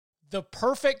The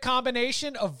perfect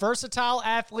combination of versatile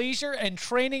athleisure and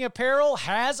training apparel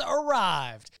has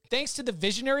arrived. Thanks to the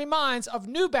visionary minds of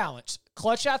New Balance,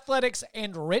 Clutch Athletics,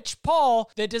 and Rich Paul,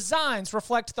 the designs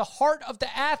reflect the heart of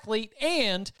the athlete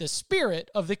and the spirit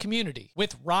of the community.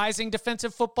 With rising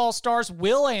defensive football stars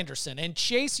Will Anderson and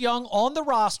Chase Young on the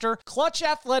roster, Clutch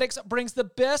Athletics brings the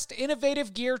best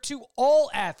innovative gear to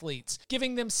all athletes,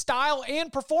 giving them style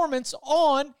and performance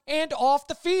on and off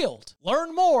the field.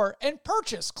 Learn more and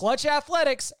purchase Clutch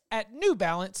Athletics at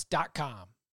newbalance.com.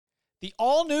 The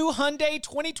all-new Hyundai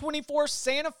 2024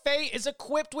 Santa Fe is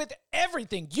equipped with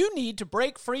everything you need to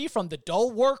break free from the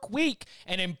dull work week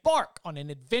and embark on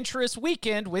an adventurous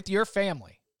weekend with your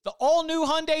family. The all-new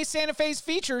Hyundai Santa Fe's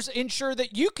features ensure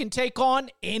that you can take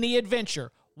on any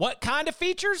adventure. What kind of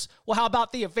features? Well, how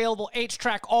about the available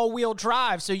H-Track all-wheel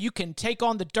drive so you can take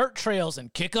on the dirt trails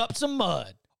and kick up some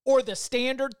mud? Or the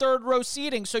standard third-row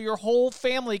seating so your whole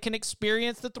family can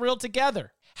experience the thrill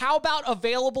together? How about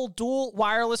available dual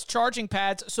wireless charging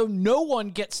pads so no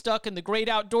one gets stuck in the great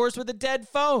outdoors with a dead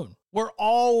phone? We're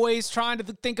always trying to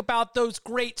think about those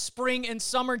great spring and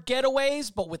summer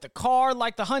getaways, but with a car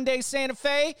like the Hyundai Santa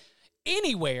Fe,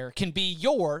 anywhere can be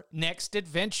your next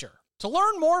adventure. To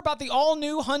learn more about the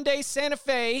all-new Hyundai Santa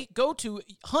Fe, go to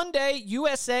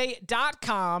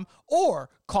HyundaiUSA.com or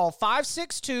call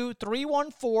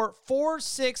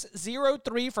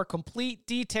 562-314-4603 for complete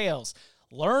details.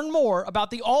 Learn more about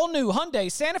the all-new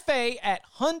Hyundai Santa Fe at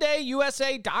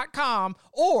HyundaiUSA.com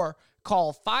or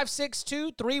call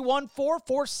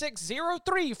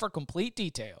 562-314-4603 for complete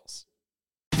details.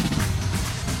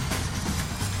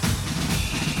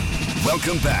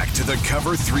 Welcome back to the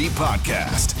Cover 3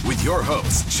 Podcast with your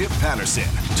hosts, Chip Patterson,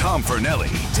 Tom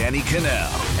Fornelli, Danny Cannell,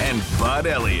 and Bud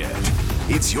Elliott.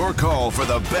 It's your call for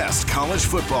the best college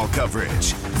football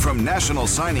coverage, from National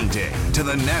Signing Day to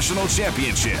the National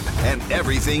Championship and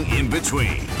everything in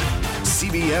between.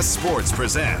 CBS Sports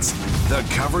presents the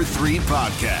Cover 3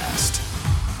 Podcast.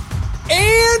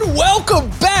 And welcome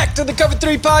back to the Cover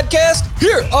 3 Podcast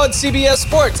here on CBS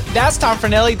Sports. That's Tom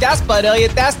Fornelli, that's Bud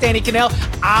Elliott, that's Danny Cannell.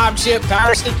 I'm Chip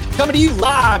Patterson, coming to you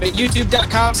live at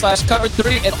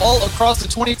youtube.com/cover3 and all across the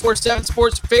 24/7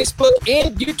 Sports Facebook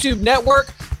and YouTube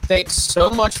network. Thanks so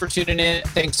much for tuning in.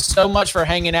 Thanks so much for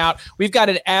hanging out. We've got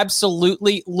an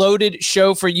absolutely loaded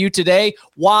show for you today.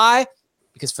 Why?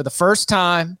 Because for the first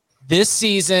time this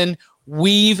season,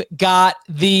 we've got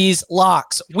these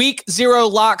locks. Week 0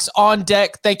 locks on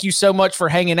deck. Thank you so much for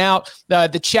hanging out.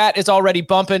 The chat is already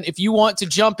bumping. If you want to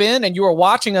jump in and you are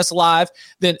watching us live,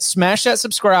 then smash that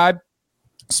subscribe,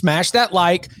 smash that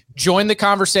like, join the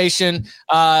conversation.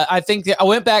 I think I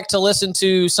went back to listen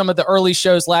to some of the early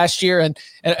shows last year, and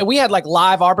we had like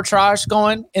live arbitrage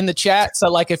going in the chat. So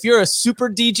like if you're a super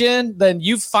degen, then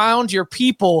you've found your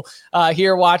people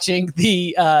here watching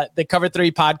the Cover 3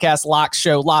 Podcast Lock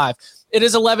Show live. It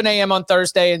is 11 a.m. on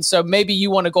Thursday, and so maybe you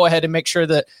want to go ahead and make sure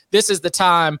that this is the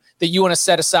time that you want to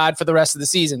set aside for the rest of the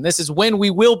season. This is when we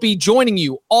will be joining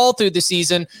you all through the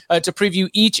season to preview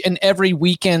each and every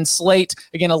weekend slate.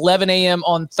 Again, 11 a.m.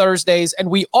 on Thursdays, and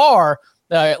we are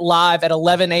live at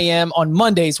 11 a.m. on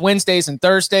Mondays, Wednesdays, and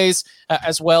Thursdays,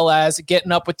 as well as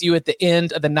getting up with you at the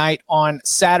end of the night on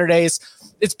Saturdays.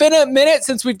 It's been a minute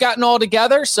since we've gotten all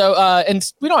together, so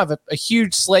and we don't have a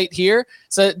huge slate here.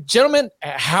 So, gentlemen,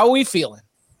 how are we feeling?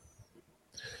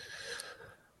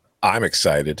 I'm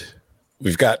excited.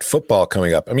 We've got football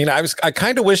coming up. I mean, I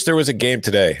kind of wish there was a game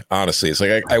today, honestly. It's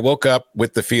like I woke up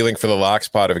with the feeling for the lock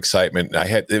spot of excitement.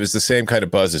 It was the same kind of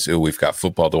buzz as, we've got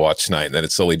football to watch tonight. And then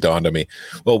it slowly dawned on me,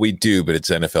 well, we do, but it's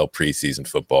NFL preseason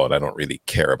football, and I don't really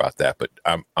care about that. But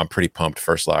I'm pretty pumped.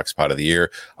 First lock spot of the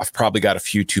year. I've probably got a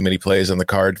few too many plays on the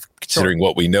card, considering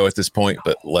what we know at this point,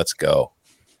 but let's go.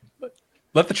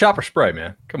 Let the chopper spray,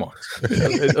 man. Come on.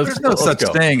 There's no such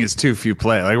thing as too few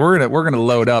play. Like we're gonna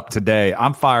load up today.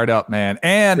 I'm fired up, man.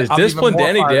 And is Discipline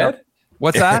Danny dead?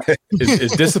 What's that?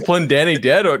 is Discipline Danny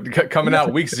dead or coming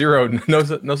out week 0?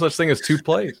 No such thing as 2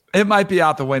 plays. It might be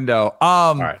out the window.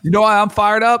 Right. You know why I'm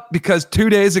fired up? Because 2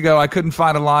 days ago I couldn't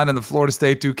find a line in the Florida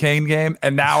State Duquesne game,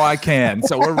 and now I can.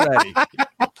 So we're ready.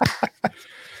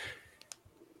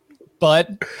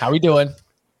 Bud, how we doing?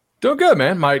 Doing good,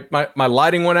 man. My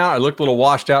lighting went out. I looked a little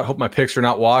washed out. Hope my picks are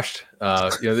not washed,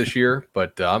 this year.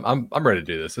 But I'm ready to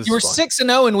do this. You were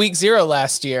 6-0 in week 0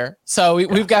 last year, so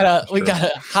we've got a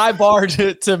high bar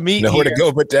to meet. Nowhere to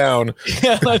go but down.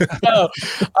 Yeah, let's go.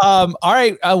 All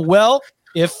right. Well,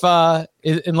 if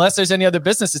unless there's any other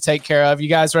business to take care of, you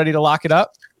guys ready to lock it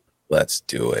up? Let's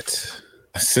do it.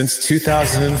 Since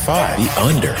 2005, the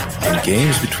under in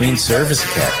games between service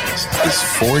academies is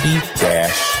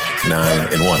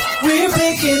 40-9-1. We're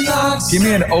picking locks. Give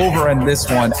me an over in this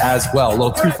one as well. A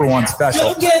little 2-for-1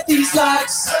 special. Go get these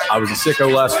locks. I was a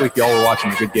sicko last week. Y'all were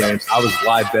watching the good games. I was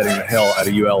live betting the hell out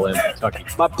of ULM Kentucky.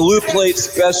 My Blue Plate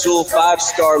special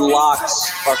 5-star locks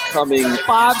are coming.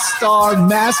 5-star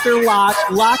master lock.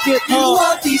 Lock it. You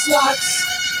want these locks.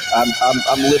 I'm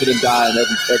living and dying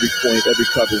every point, every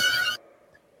cover.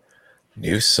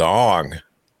 New song.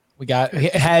 We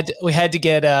had to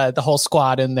get the whole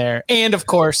squad in there, and of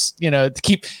course, we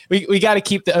got to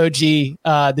keep the OG,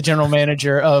 the general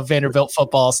manager of Vanderbilt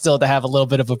football, still to have a little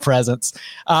bit of a presence.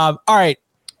 All right,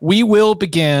 we will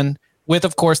begin with,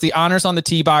 of course, the honors on the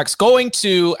tee box, going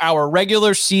to our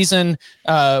regular season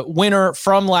winner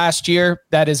from last year.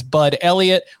 That is Bud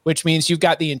Elliott, which means you've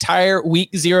got the entire week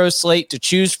 0 slate to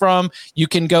choose from. You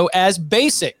can go as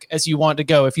basic as you want to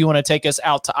go. If you want to take us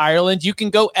out to Ireland, you can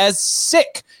go as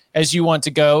sick as you want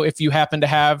to go. If you happen to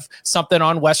have something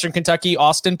on Western Kentucky,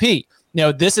 Austin P.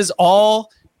 This is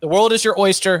all, the world is your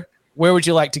oyster. Where would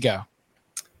you like to go?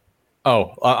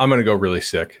 Oh, I'm going to go really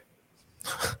sick.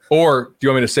 Or do you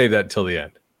want me to save that until the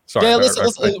end? Sorry, yeah,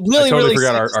 I totally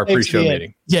forgot our pre-show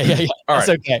meeting. Yeah. All That's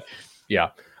right. okay.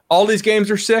 Yeah, all these games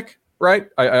are sick, right?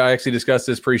 I actually discussed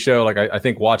this pre-show. Like I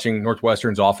think watching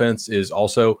Northwestern's offense is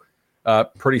also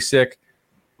pretty sick.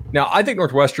 Now, I think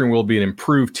Northwestern will be an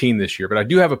improved team this year, but I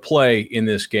do have a play in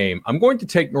this game. I'm going to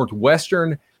take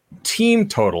Northwestern team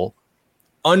total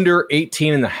under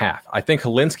 18.5. I think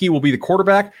Helinski will be the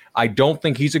quarterback. I don't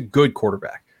think he's a good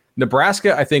quarterback.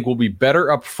 Nebraska, I think, will be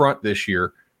better up front this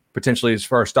year, potentially as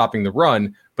far as stopping the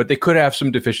run, but they could have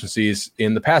some deficiencies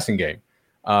in the passing game.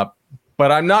 But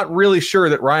I'm not really sure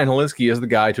that Ryan Helinski is the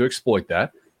guy to exploit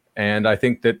that. And I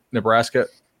think that Nebraska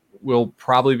will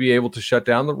probably be able to shut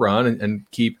down the run and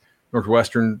keep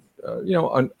Northwestern,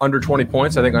 under 20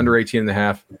 points. I think under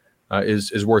 18.5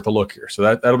 is worth a look here. So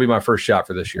that'll be my first shot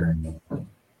for this year.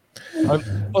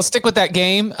 We'll stick with that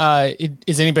game.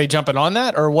 Is anybody jumping on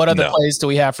that, or what other plays do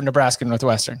we have for Nebraska and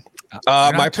Northwestern?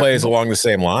 My play is along the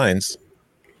same lines.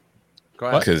 Go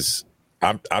ahead. Because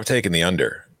I'm taking the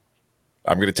under.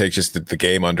 I'm going to take just the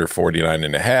game under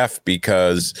 49.5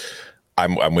 because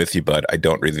I'm with you, bud. I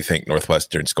don't really think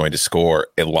Northwestern's going to score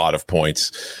a lot of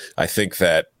points. I think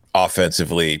that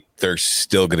offensively, they're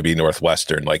still going to be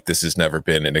Northwestern. Like, this has never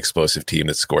been an explosive team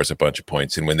that scores a bunch of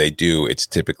points. And when they do, it's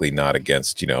typically not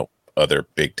against, other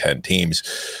Big Ten teams.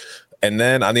 And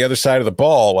then on the other side of the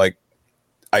ball, like,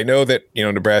 I know that,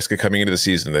 Nebraska coming into the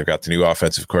season, they've got the new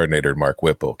offensive coordinator, Mark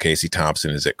Whipple. Casey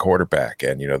Thompson is at quarterback.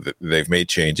 And, they've made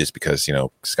changes because,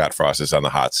 Scott Frost is on the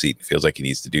hot seat. It feels like he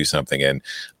needs to do something. And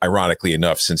ironically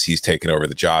enough, since he's taken over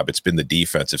the job, it's been the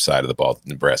defensive side of the ball that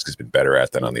Nebraska's been better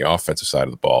at than on the offensive side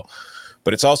of the ball.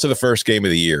 But it's also the first game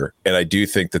of the year, and I do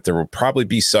think that there will probably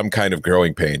be some kind of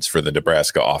growing pains for the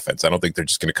Nebraska offense. I don't think they're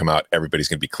just going to come out, everybody's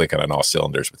going to be clicking on all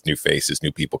cylinders with new faces,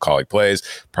 new people calling plays,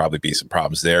 probably be some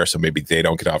problems there, so maybe they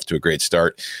don't get off to a great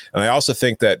start. And I also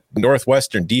think that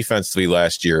Northwestern defensively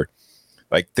last year,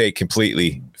 like, they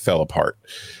completely fell apart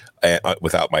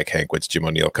without Mike Hankwitz. Jim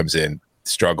O'Neill comes in,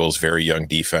 struggles, very young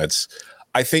defense.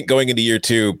 I think going into year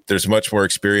 2, there's much more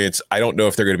experience. I don't know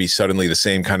if they're going to be suddenly the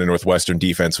same kind of Northwestern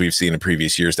defense we've seen in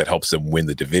previous years that helps them win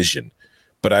the division.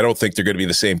 But I don't think they're going to be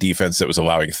the same defense that was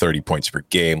allowing 30 points per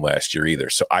game last year either.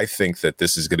 So I think that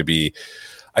this is going to be,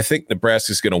 I think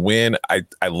Nebraska's going to win. I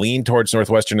lean towards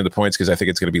Northwestern in the points because I think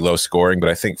it's going to be low scoring, but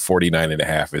I think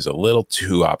 49.5 is a little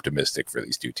too optimistic for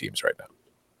these two teams right now.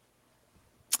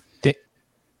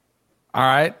 All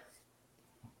right.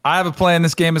 I have a play in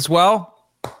this game as well.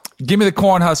 Give me the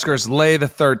Cornhuskers, lay the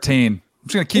 13. I'm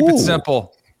just going to keep it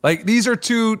simple. Like, these are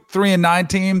 2, 3, and 9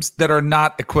 teams that are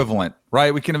not equivalent,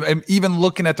 right? We can, even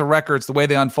looking at the records, the way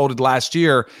they unfolded last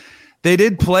year, they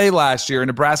did play last year, and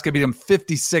Nebraska beat them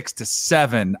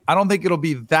 56-7. I don't think it'll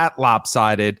be that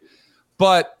lopsided,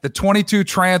 but the 22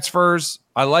 transfers,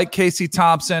 I like Casey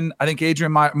Thompson. I think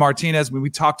Adrian Martinez, we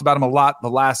talked about him a lot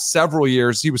the last several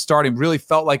years. He was starting, really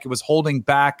felt like it was holding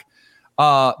back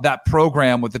that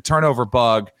program with the turnover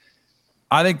bug.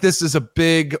 I think this is a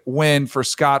big win for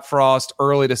Scott Frost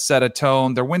early to set a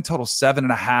tone. Their win total 7.5.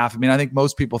 I mean, I think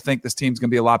most people think this team's going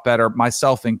to be a lot better,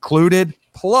 myself included.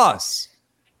 Plus,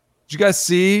 did you guys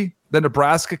see the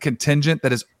Nebraska contingent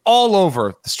that is all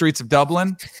over the streets of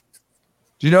Dublin?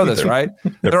 Do you know this, right?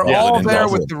 They're all there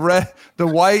with the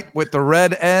white with the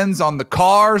red ends on the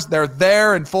cars. They're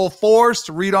there in full force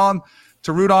to root on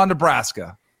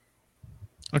Nebraska.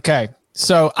 Okay.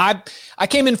 So I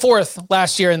came in fourth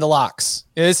last year in the locks.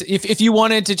 If you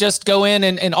wanted to just go in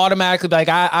and automatically be like,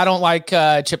 I don't like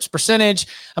Chip's percentage,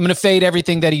 I'm going to fade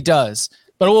everything that he does.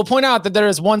 But I will point out that there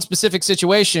is one specific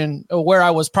situation where I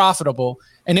was profitable,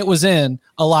 and it was in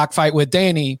a lock fight with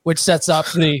Danny, which sets up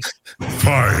the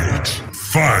fight.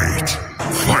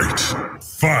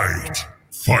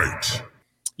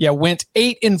 Yeah, went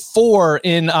 8-4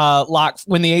 in lock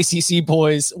when the ACC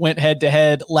boys went head to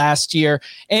head last year.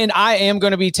 And I am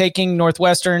going to be taking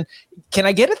Northwestern. Can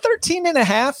I get a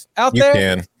 13.5 out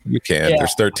there? You can. Yeah.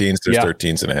 There's 13s. There's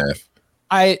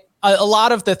 13.5. A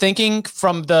lot of the thinking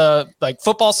from the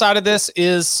football side of this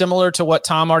is similar to what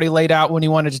Tom already laid out when he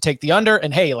wanted to take the under.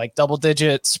 And hey, double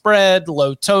digit spread,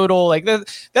 low total,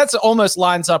 that's almost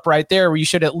lines up right there where you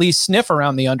should at least sniff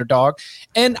around the underdog.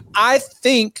 And I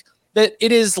think that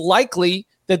it is likely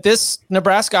that this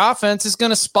Nebraska offense is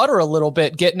going to sputter a little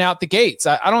bit getting out the gates.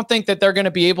 I don't think that they're going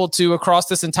to be able to, across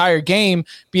this entire game,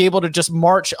 be able to just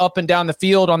march up and down the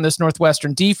field on this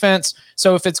Northwestern defense.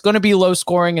 So if it's going to be low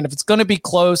scoring and if it's going to be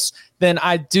close, then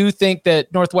I do think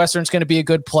that Northwestern's going to be a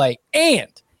good play.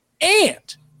 And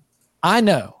I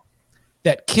know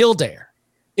that Kildare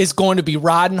is going to be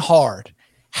riding hard.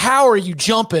 How are you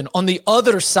jumping on the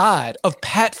other side of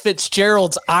Pat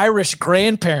Fitzgerald's Irish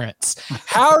grandparents?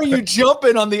 How are you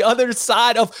jumping on the other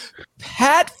side of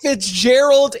Pat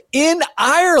Fitzgerald in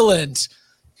Ireland?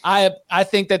 I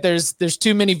think that there's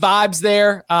too many vibes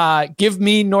there. Give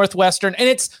me Northwestern, and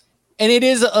it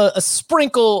is a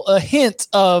sprinkle, a hint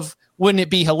of, wouldn't it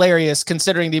be hilarious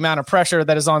considering the amount of pressure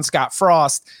that is on Scott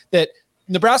Frost, that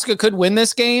Nebraska could win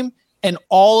this game. And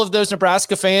all of those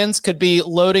Nebraska fans could be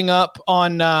loading up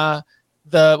on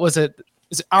is it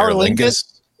Aer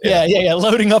Lingus? Yeah.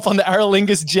 Loading up on the Aer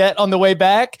Lingus jet on the way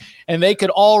back. And they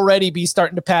could already be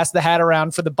starting to pass the hat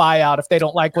around for the buyout if they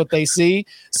don't like what they see.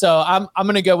 So I'm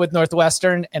going to go with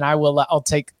Northwestern, and I'll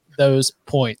take those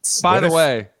points. By the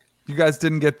way, you guys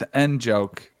didn't get the end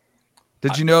joke.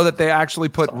 Did you know that they actually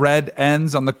put red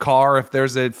ends on the car if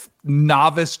there's a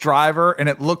novice driver and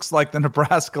it looks like the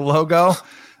Nebraska logo?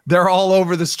 They're all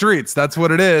over the streets. That's what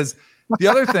it is. The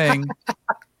other thing,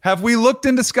 have we looked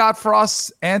into Scott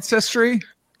Frost's ancestry?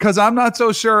 Because I'm not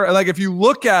so sure. If you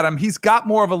look at him, he's got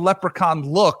more of a leprechaun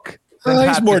look than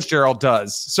Pat Fitzgerald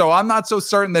does. So I'm not so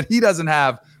certain that he doesn't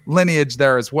have lineage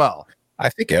there as well. I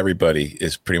think everybody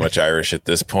is pretty much Irish at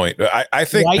this point. I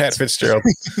think Pat Fitzgerald,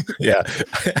 I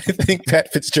think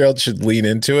Pat Fitzgerald should lean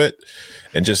into it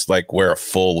and just wear a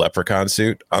full leprechaun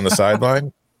suit on the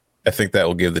sideline. I think that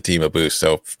will give the team a boost.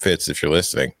 So, Fitz, if you're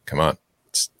listening, come on,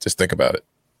 just think about it.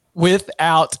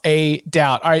 Without a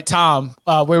doubt. All right, Tom,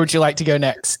 where would you like to go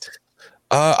next?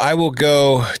 I will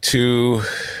go to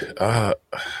I'm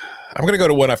going to go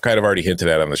to one I've kind of already hinted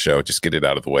at on the show. Just get it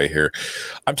out of the way here.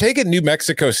 I'm taking New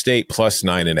Mexico State plus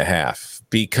 9.5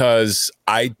 because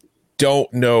I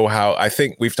don't know how. I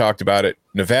think we've talked about it.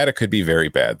 Nevada could be very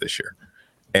bad this year.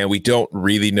 And we don't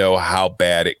really know how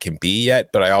bad it can be yet,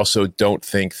 but I also don't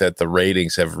think that the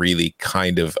ratings have really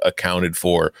kind of accounted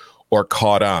for or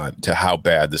caught on to how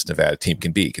bad this Nevada team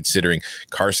can be, considering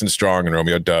Carson Strong and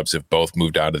Romeo Doubs have both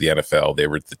moved on to the NFL. They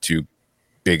were the two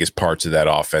biggest parts of that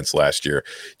offense last year.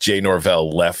 Jay Norvell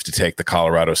left to take the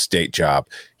Colorado State job.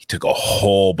 He took a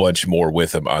whole bunch more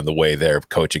with him on the way there,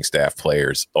 coaching staff,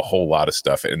 players, a whole lot of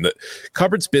stuff. And the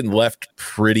cupboard's been left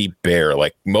pretty bare,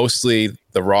 mostly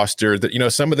the roster that,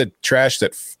 some of the trash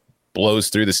that blows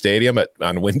through the stadium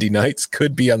on windy nights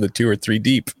could be on the 2 or 3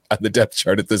 deep on the depth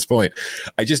chart at this point.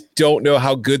 I just don't know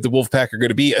how good the Wolfpack are going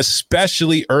to be,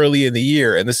 especially early in the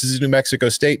year. And this is a New Mexico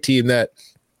State team that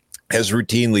has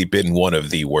routinely been one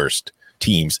of the worst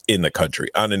teams in the country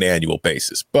on an annual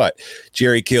basis. But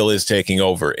Jerry Kill is taking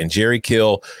over, and Jerry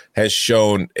Kill has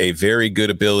shown a very good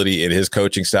ability in his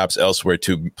coaching stops elsewhere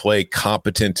to play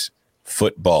competent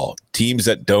football, teams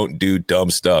that don't do dumb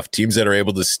stuff, teams that are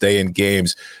able to stay in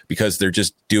games because they're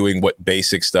just doing what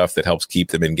basic stuff that helps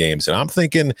keep them in games. And I'm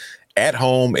thinking at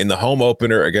home in the home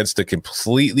opener against a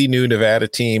completely new Nevada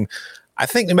team, I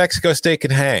think New Mexico State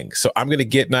can hang. So I'm going to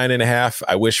get 9.5.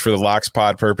 I wish for the Locks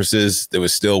pod purposes, it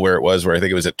was still where it was, where I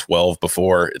think it was at 12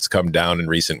 before. It's come down in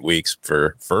recent weeks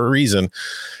for a reason.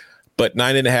 But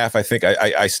 9.5, I think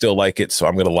I still like it. So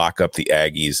I'm going to lock up the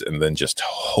Aggies and then just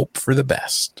hope for the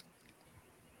best.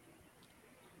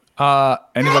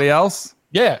 Anybody else?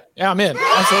 Yeah, I'm in.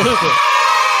 Absolutely.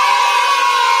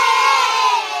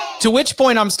 To which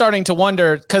point I'm starting to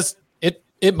wonder, because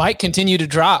it might continue to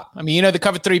drop. I mean, the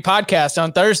Cover 3 podcast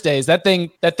on Thursdays, that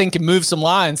thing can move some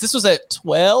lines. This was at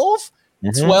 12,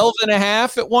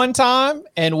 12.5 at one time,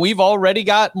 and we've already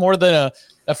got more than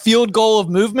a field goal of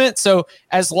movement. So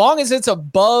as long as it's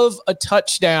above a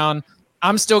touchdown,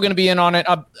 I'm still going to be in on it.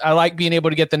 I like being able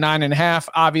to get the 9.5,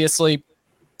 obviously.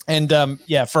 And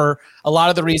for a lot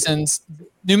of the reasons,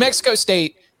 New Mexico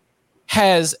State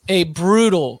has a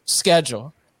brutal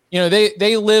schedule.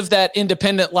 They live that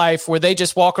independent life where they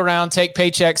just walk around, take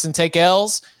paychecks, and take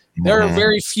L's. There are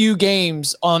very few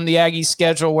games on the Aggies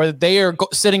schedule where they are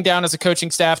sitting down as a coaching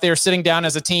staff. They are sitting down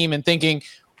as a team and thinking,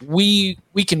 we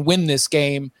can win this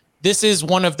game. This is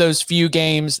one of those few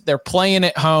games. They're playing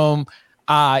at home.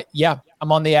 I'm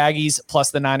on the Aggies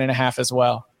plus the 9.5 as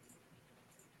well.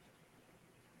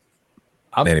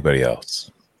 Anybody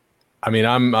else? I mean,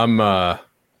 I'm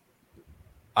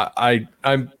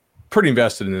pretty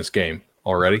invested in this game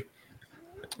already.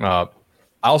 I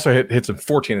also hit some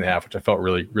 14.5, which I felt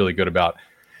really, really good about.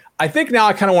 I think now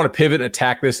I kind of want to pivot and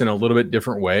attack this in a little bit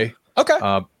different way. Okay.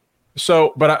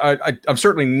 But I'm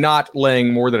certainly not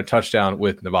laying more than a touchdown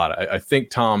with Nevada. I think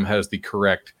Tom has the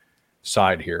correct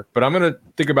side here, but I'm going to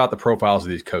think about the profiles of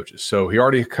these coaches. So he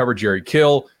already covered Jerry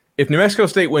Kill. If New Mexico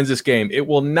State wins this game, it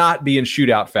will not be in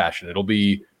shootout fashion. It'll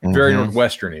be very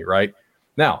Northwestern-y, right?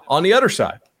 Now, on the other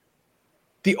side,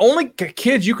 the only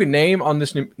kids you can name on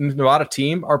this Nevada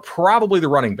team are probably the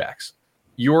running backs.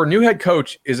 Your new head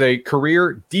coach is a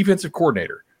career defensive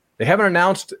coordinator. They haven't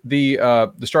announced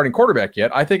the starting quarterback yet.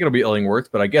 I think it'll be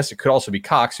Illingworth, but I guess it could also be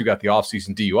Cox, who got the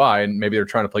offseason DUI, and maybe they're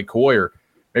trying to play Coy, or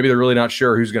maybe they're really not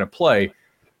sure who's going to play.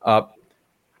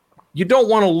 You don't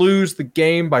want to lose the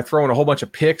game by throwing a whole bunch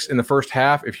of picks in the first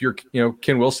half if you're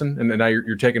Ken Wilson and now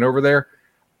you're taking over there.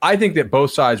 I think that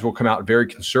both sides will come out very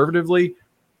conservatively.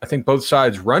 I think both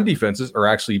sides' run defenses are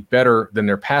actually better than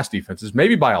their pass defenses,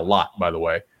 maybe by a lot, by the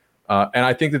way. And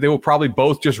I think that they will probably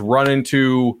both just run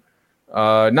into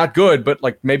not good, but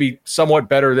like maybe somewhat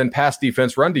better than pass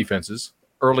defense, run defenses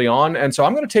early on. And so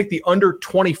I'm going to take the under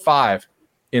 25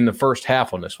 in the first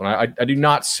half on this one. I do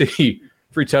not see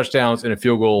 3 touchdowns and a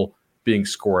field goal being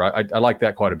scored. I like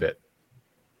that quite a bit.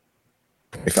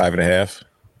 25.5.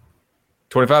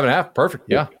 25.5. Perfect.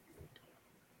 Yeah.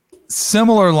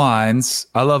 Similar lines.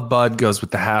 I love Bud goes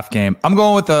with the half game. I'm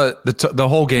going with the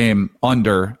whole game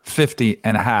under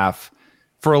 50.5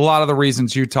 for a lot of the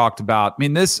reasons you talked about. I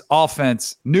mean, this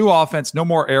offense, new offense, no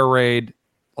more air raid.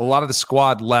 A lot of the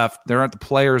squad left. The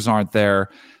players aren't there.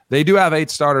 They do have 8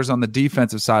 starters on the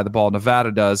defensive side of the ball.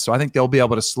 Nevada does. So I think they'll be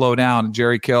able to slow down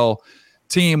Jerry Kill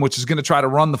team, which is going to try to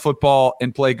run the football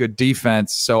and play good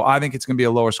defense. So I think it's going to be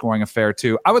a lower scoring affair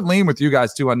too. I would lean with you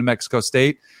guys too on New Mexico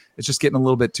State. It's just getting a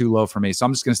little bit too low for me. So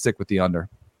I'm just going to stick with the under.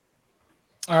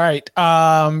 All right.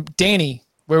 Danny,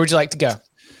 where would you like to go?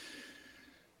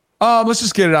 Let's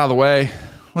just get it out of the way.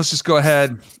 Let's just go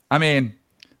ahead. I mean,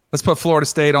 let's put Florida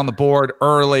State on the board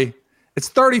early. It's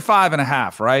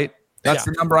 35.5, right? That's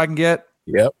the number I can get.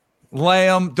 Yep. Lay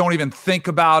them. Don't even think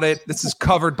about it. This is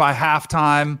covered by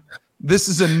halftime. This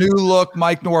is a new look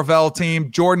Mike Norvell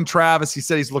team. Jordan Travis, he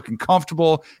said he's looking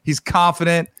comfortable. He's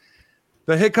confident.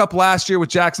 The hiccup last year with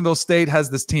Jacksonville State has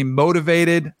this team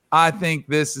motivated. I think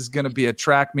this is going to be a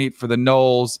track meet for the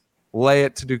Noles. Lay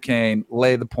it to Duquesne.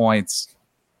 Lay the points.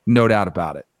 No doubt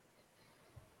about it.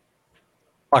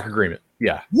 Lock agreement.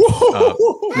 Yeah. No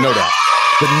doubt.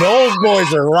 The Noles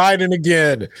boys are riding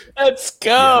again. Let's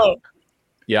go.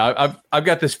 Yeah, I've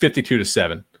got this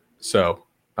 52-7. So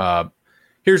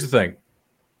here's the thing.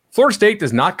 Florida State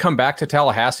does not come back to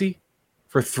Tallahassee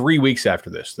for 3 weeks after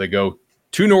this. They go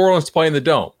to New Orleans to play in the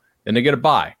Dome. Then they get a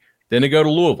bye. Then they go to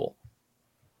Louisville.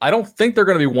 I don't think they're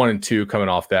going to be 1-2 coming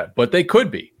off that, but they could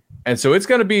be. And so it's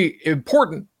going to be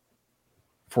important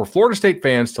for Florida State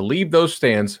fans to leave those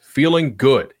stands feeling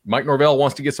good. Mike Norvell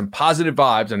wants to get some positive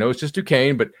vibes. I know it's just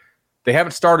Duquesne, but they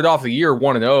haven't started off the year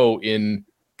 1-0 in,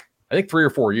 I think, 3 or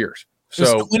 4 years.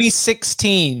 So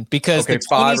 2016, because okay,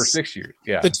 5 or 6 years.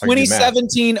 Yeah, the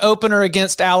 2017 opener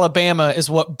against Alabama is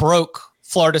what broke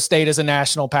Florida State as a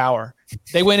national power.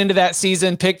 They went into that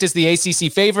season picked as the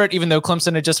ACC favorite, even though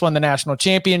Clemson had just won the national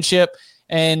championship.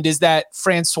 And is that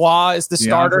Francois is the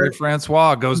starter?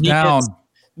 Francois goes down.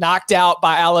 Knocked out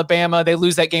by Alabama. They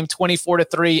lose that game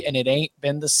 24-3, and it ain't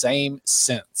been the same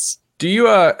since. Do you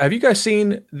have you guys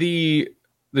seen the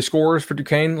scores for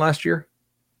Duquesne last year?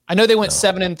 I know they went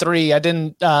 7-3. I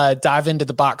didn't dive into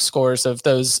the box scores of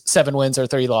those 7 wins or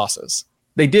 3 losses.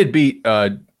 They did beat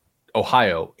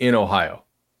Ohio in Ohio,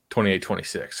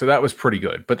 28-26. So that was pretty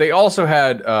good. But they also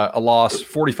had a loss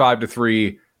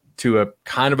 45-3 to a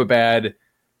kind of a bad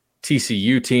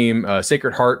TCU team.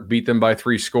 Sacred Heart beat them by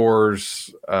 3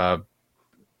 scores. I'm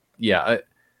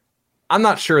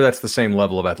not sure that's the same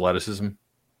level of athleticism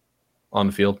on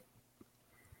the field.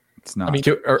 It's not. I mean,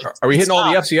 are we hitting all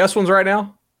the FCS ones right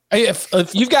now?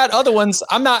 If you've got other ones,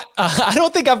 I'm not. I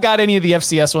don't think I've got any of the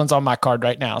FCS ones on my card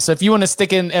right now. So if you want to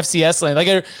stick in FCS lane,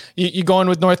 like you going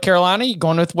with North Carolina, you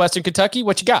going with Western Kentucky,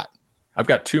 what you got? I've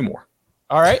got two more.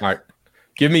 All right.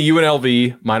 Give me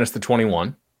UNLV minus the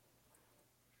 21.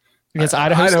 Against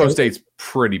Idaho State's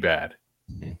pretty bad.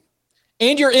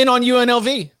 And you're in on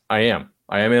UNLV. I am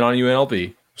in on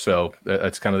UNLV. So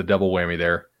that's kind of the double whammy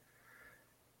there.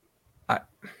 Do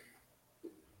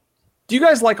you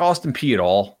guys like Austin Peay at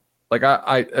all? Like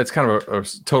it's kind of a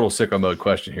total sicko mode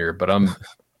question here, but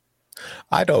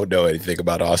I don't know anything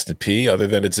about Austin Peay other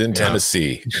than it's in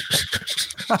Tennessee.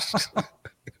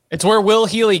 It's where Will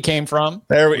Healy came from.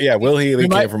 Will Healy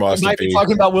came from Austin Peay. We might be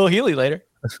talking about Will Healy later.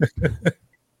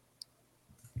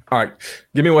 All right,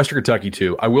 give me Western Kentucky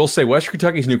too. I will say Western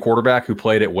Kentucky's new quarterback who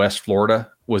played at West Florida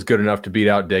was good enough to beat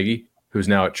out Deggy, who's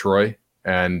now at Troy,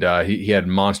 and he had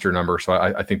monster numbers. So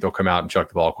I think they'll come out and chuck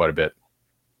the ball quite a bit.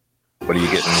 What are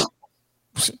you getting?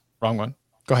 Wrong one.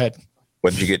 Go ahead.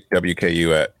 What did you get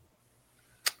WKU at?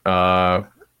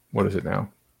 What is it now?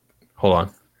 Hold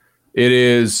on. It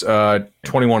is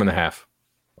 21.5.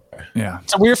 Yeah.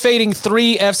 So we're fading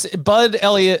Bud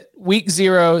Elliott, week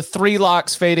 0, 3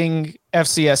 locks fading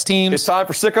FCS teams. It's time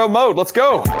for sicko mode. Let's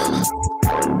go.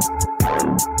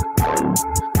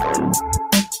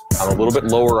 I'm a little bit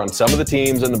lower on some of the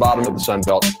teams in the bottom of the Sun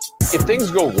Belt. If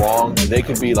things go wrong, they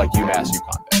could be like UMass,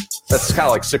 UConn. That's kind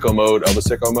of like sicko mode of a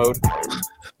sicko mode.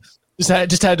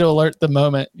 Just had to alert the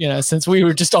moment, since we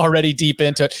were just already deep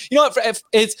into it. You know what? If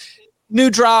it's new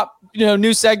drop,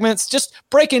 new segments, just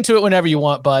break into it whenever you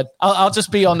want, bud. I'll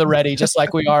just be on the ready, just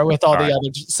like we are with all the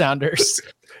other sounders.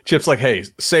 Chip's like, hey,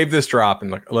 save this drop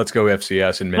and let's go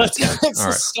FCS in minutes.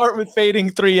 Let's start with fading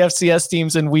 3 FCS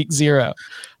teams in week 0.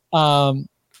 All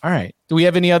right. Do we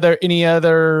have any other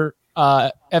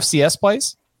FCS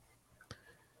plays?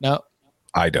 No.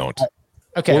 I don't.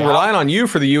 Okay. We're relying on you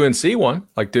for the UNC one.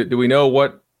 Like, do we know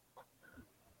what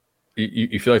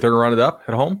you feel like they're gonna run it up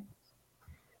at home?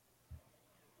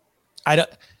 I don't.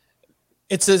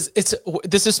 This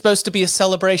is supposed to be a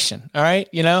celebration. All right.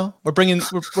 We're bringing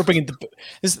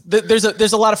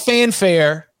there's a lot of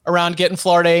fanfare around getting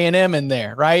Florida A&M in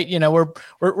there. Right.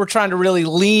 We're trying to really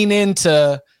lean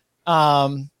into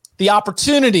the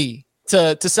opportunity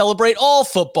to celebrate all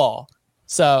football.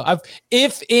 So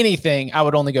if anything, I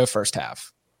would only go first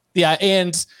half. Yeah.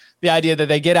 And the idea that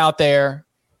they get out there,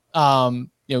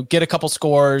 get a couple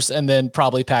scores and then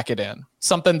probably pack it in.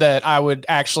 Something that I would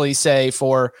actually say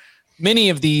for many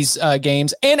of these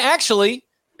games, and actually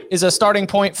is a starting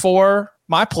point for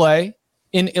my play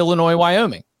in Illinois,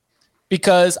 Wyoming,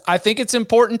 because I think it's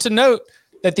important to note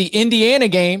that the Indiana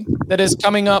game that is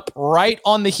coming up right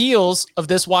on the heels of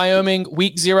this Wyoming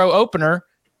week 0 opener,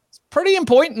 pretty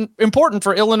important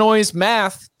for Illinois'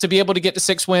 math to be able to get to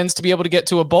 6 wins, to be able to get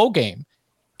to a bowl game.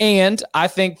 And I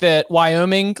think that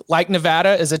Wyoming, like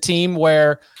Nevada, is a team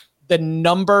where it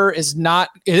is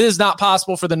not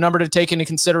possible for the number to take into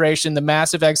consideration the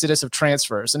massive exodus of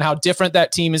transfers and how different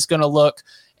that team is going to look.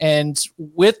 And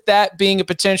with that being a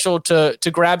potential to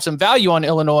grab some value on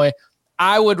Illinois,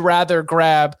 I would rather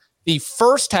grab the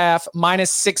first half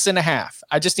minus 6.5.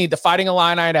 I just need the Fighting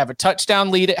Illini to have a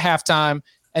touchdown lead at halftime.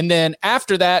 And then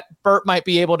after that, Burt might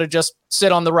be able to just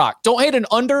sit on the rock. Don't hate an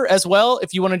under as well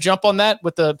if you want to jump on that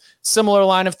with a similar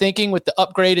line of thinking with the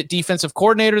upgrade at defensive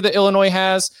coordinator that Illinois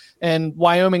has and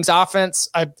Wyoming's offense.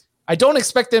 I don't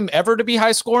expect them ever to be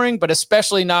high scoring, but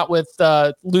especially not with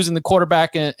losing the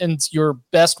quarterback and your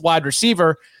best wide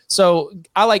receiver. So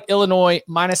I like Illinois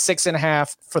minus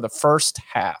 6.5 for the first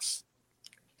half.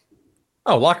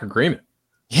 Oh, lock agreement.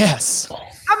 Yes.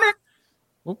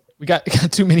 We got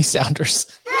too many sounders.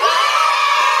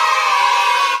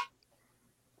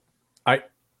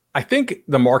 I think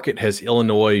the market has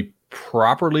Illinois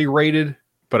properly rated,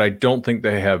 but I don't think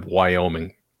they have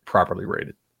Wyoming properly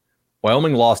rated.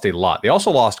 Wyoming lost a lot. They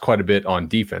also lost quite a bit on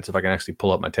defense. If I can actually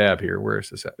pull up my tab here. Where is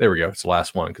this at? There we go. It's the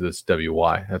last one because it's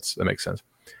WY. That makes sense.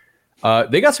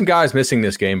 They got some guys missing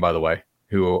this game, by the way,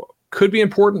 who could be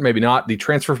important, maybe not. The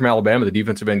transfer from Alabama, the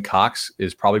defensive end Cox,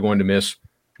 is probably going to miss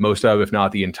most of, if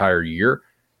not the entire year.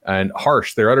 And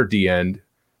Harsh, their other D end,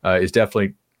 is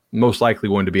definitely most likely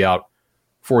going to be out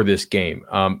for this game.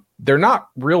 They're not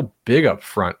real big up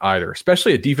front either,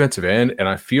 especially at defensive end. And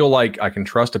I feel like I can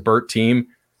trust a Burt team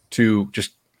to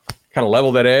just kind of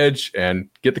level that edge and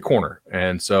get the corner.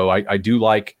 And so I do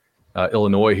like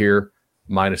Illinois here,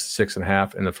 minus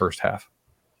 6.5 in the first half.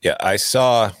 Yeah, I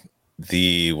saw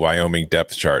the Wyoming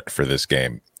depth chart for this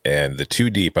game. And the 2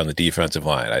 deep on the defensive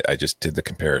line, I just did the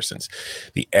comparisons.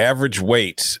 The average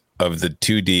weight of the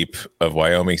two deep of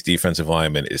Wyoming's defensive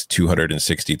linemen is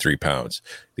 263 pounds.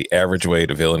 The average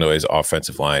weight of Illinois'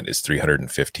 offensive line is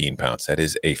 315 pounds. That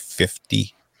is a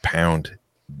 50-pound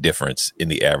difference in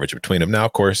the average between them. Now,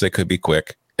 of course, they could be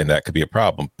quick, and that could be a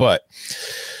problem. But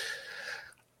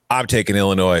I'm taking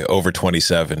Illinois over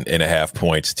 27.5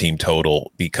 points team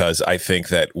total because I think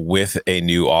that with a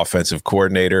new offensive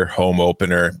coordinator, home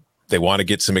opener, they want to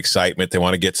get some excitement. They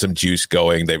want to get some juice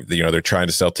going. They're trying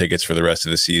to sell tickets for the rest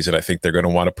of the season. I think they're going to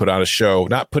want to put on a show,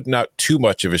 not putting out too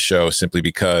much of a show simply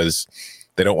because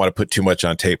they don't want to put too much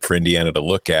on tape for Indiana to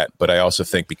look at. But I also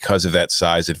think because of that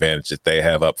size advantage that they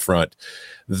have up front,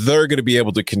 they're going to be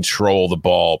able to control the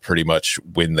ball pretty much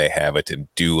when they have it and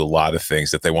do a lot of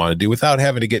things that they want to do without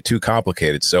having to get too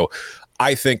complicated. So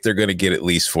I think they're going to get at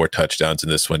least 4 touchdowns in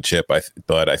this one, Chip.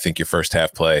 But I think your first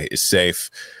half play is safe.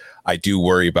 I do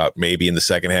worry about maybe in the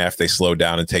second half they slow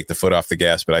down and take the foot off the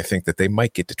gas, but I think that they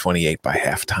might get to 28 by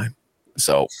halftime.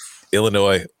 So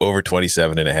Illinois over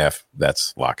 27.5.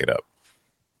 That's lock it up.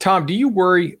 Tom, do you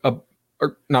worry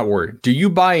or not worry? Do you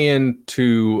buy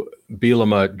into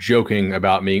Bielema joking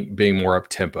about me being more up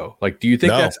tempo? Like, do you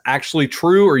think that's actually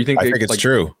true, or you think I think it's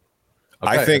true?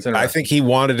 Okay, I think he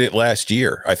wanted it last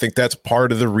year. I think that's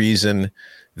part of the reason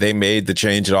they made the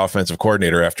change at offensive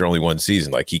coordinator after only one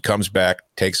season. Like, he comes back,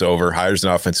 takes over, hires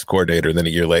an offensive coordinator, and then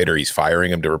a year later he's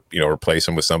firing him to replace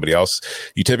him with somebody else.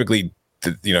 You typically,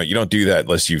 you don't do that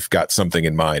unless you've got something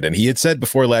in mind. And he had said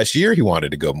before last year he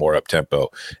wanted to go more up tempo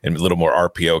and a little more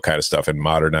RPO kind of stuff and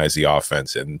modernize the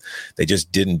offense. And they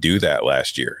just didn't do that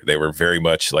last year. They were very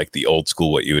much like the old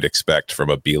school, what you would expect from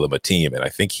a Bielema team. And I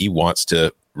think he wants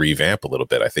to revamp a little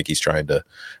bit. I think he's trying to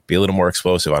be a little more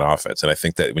explosive on offense. And I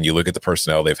think that when you look at the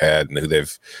personnel they've had and who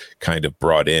they've kind of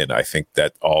brought in, I think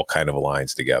that all kind of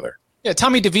aligns together. Yeah,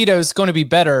 Tommy DeVito is going to be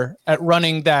better at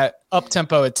running that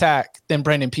up-tempo attack than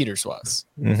Brandon Peters was,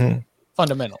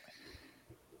 fundamentally.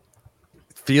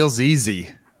 Feels easy,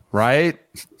 right?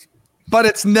 But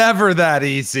it's never that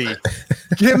easy.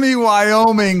 Give me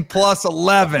Wyoming plus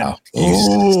 11.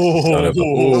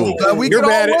 We could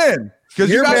all win. Because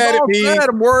you guys all said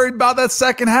I'm worried about that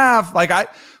second half.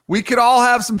 We could all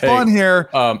have some fun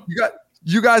here.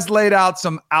 You guys laid out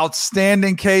some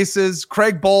outstanding cases.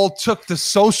 Craig Bowl took to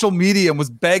social media and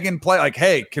was begging play. Like,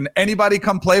 hey, can anybody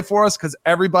come play for us? Because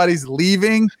everybody's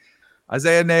leaving.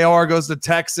 Isaiah Nayor goes to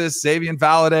Texas. Xavier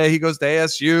Valladay, he goes to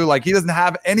ASU. Like, he doesn't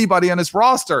have anybody on his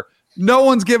roster. No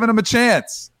one's giving him a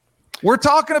chance. We're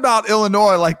talking about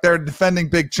Illinois like they're defending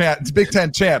Big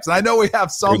Ten champs. And I know we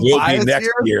have some bias next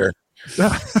year.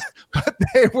 But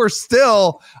they were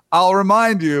still, I'll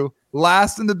remind you,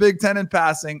 last in the Big Ten in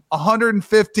passing,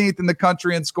 115th in the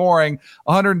country in scoring,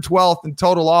 112th in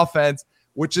total offense,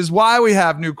 which is why we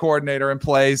have new coordinator in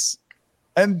place.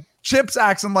 And Chip's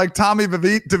acting like Tommy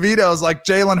DeVito is like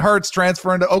Jalen Hurts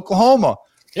transferring to Oklahoma.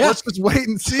 Yeah. Let's just wait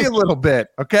and see a little bit,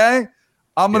 okay?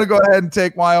 I'm going to go ahead and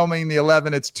take Wyoming the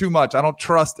 11. It's too much. I don't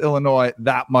trust Illinois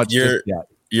that much just yet.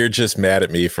 You're just mad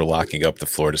at me for locking up the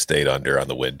Florida State under on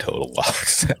the win total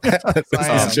locks.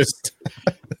 It's just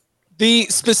the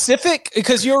specific,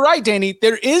 because you're right, Danny.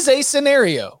 There is a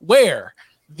scenario where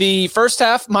the first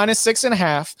half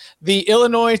 -6.5, the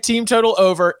Illinois team total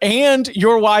over, and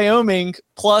your Wyoming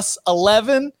plus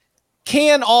 11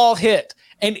 can all hit.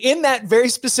 And in that very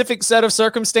specific set of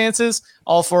circumstances,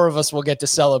 all 4 of us will get to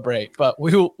celebrate. But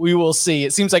we will see.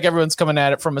 It seems like everyone's coming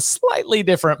at it from a slightly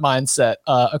different mindset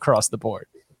across the board.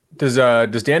 Does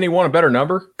Danny want a better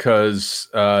number? Because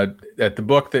at the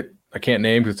book that I can't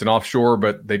name because it's an offshore,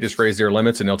 but they just raised their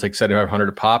limits and they'll take 7,500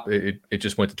 a pop. It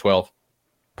just went to 12.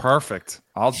 Perfect.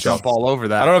 I'll jump all over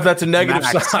that. I don't know if that's a negative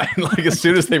sign. Like, as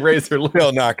soon as they raise their limit,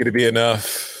 still not going to be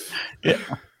enough. Yeah.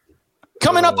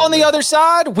 Coming up on the other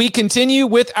side, we continue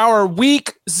with our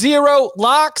week 0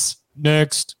 locks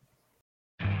next.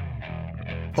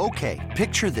 Okay,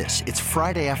 picture this. It's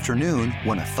Friday afternoon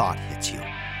when a thought hits you.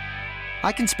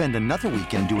 I can spend another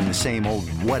weekend doing the same old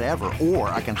whatever, or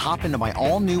I can hop into my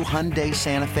all-new Hyundai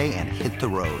Santa Fe and hit the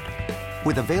road.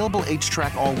 With available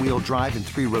H-Track all-wheel drive and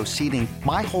 3-row seating,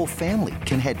 my whole family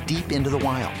can head deep into the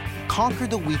wild. Conquer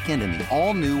the weekend in the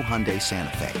all-new Hyundai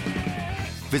Santa Fe.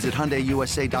 Visit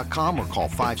HyundaiUSA.com or call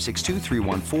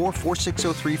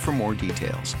 562-314-4603 for more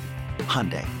details.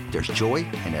 Hyundai, there's joy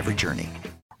in every journey.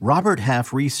 Robert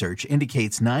Half research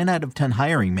indicates 9 out of 10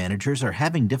 hiring managers are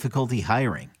having difficulty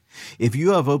hiring. If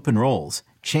you have open roles,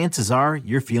 chances are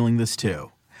you're feeling this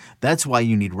too. That's why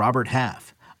you need Robert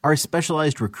Half. Our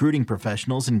specialized recruiting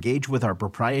professionals engage with our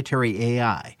proprietary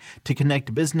AI to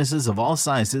connect businesses of all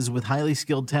sizes with highly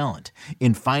skilled talent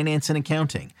in finance and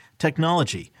accounting,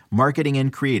 technology, marketing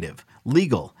and creative,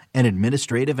 legal, and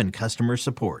administrative and customer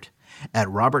support. At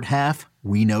Robert Half,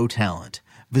 we know talent.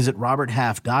 Visit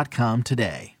roberthalf.com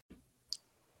today.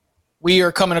 We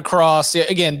are coming across,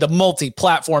 again, the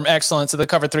multi-platform excellence of the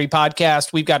Cover 3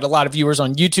 podcast. We've got a lot of viewers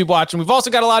on YouTube watching. We've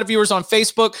also got a lot of viewers on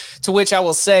Facebook, to which I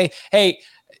will say, hey,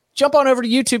 jump on over to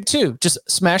YouTube too. Just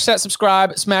smash that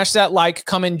subscribe, smash that like,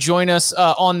 come and join us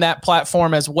on that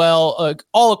platform as well,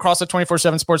 all across the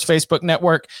 24/7 Sports Facebook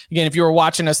network. Again, if you were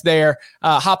watching us there,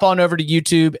 hop on over to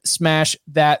YouTube, smash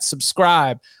that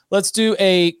subscribe. Let's do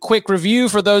a quick review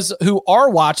for those who are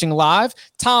watching live.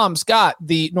 Tom's got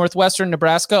the Northwestern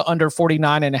Nebraska under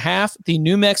 49.5, the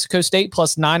New Mexico State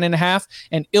plus 9.5,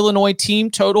 and Illinois team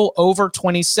total over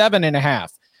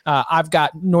 27.5. I've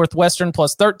got Northwestern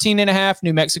plus 13.5,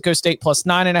 New Mexico State plus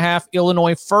 9.5,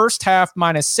 Illinois first half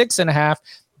minus 6.5.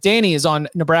 Danny is on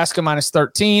Nebraska minus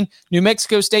 13, New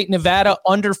Mexico State, Nevada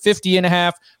under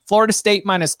 50.5, Florida State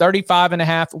minus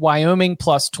 35.5, Wyoming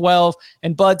plus 12,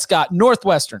 and Bud's got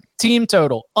Northwestern team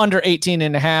total under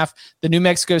 18.5, the New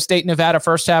Mexico State, Nevada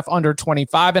first half under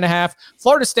 25.5,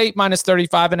 Florida State minus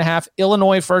 35.5,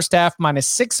 Illinois first half minus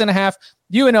 6.5,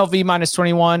 UNLV minus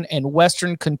 21, and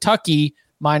Western Kentucky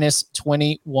minus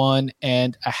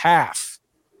 21.5.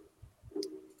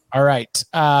 All right.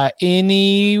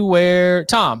 Anywhere,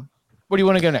 Tom, where do you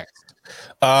want to go next?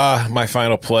 My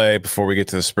final play before we get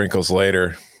to the sprinkles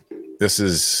later. This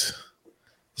is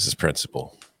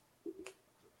principle.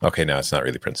 Okay, no, it's not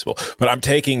really principle, but I'm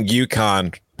taking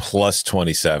UConn plus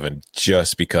 27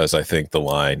 just because I think the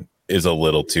line is a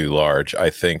little too large. I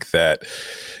think that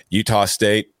Utah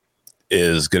State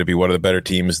is going to be one of the better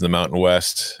teams in the Mountain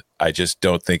West. I just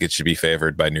don't think it should be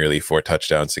favored by nearly 4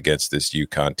 touchdowns against this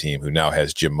UConn team who now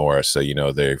has Jim Mora. So, I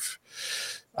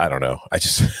don't know. I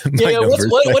just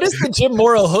what is the Jim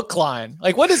Mora hook line?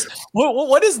 Like, what is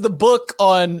the book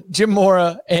on Jim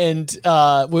Mora and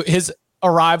his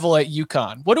arrival at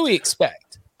UConn? What do we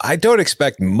expect? I don't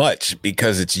expect much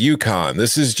because it's UConn.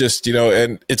 This is just,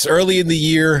 and it's early in the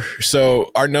year,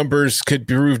 so our numbers could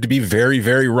prove to be very,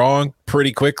 very wrong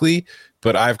pretty quickly.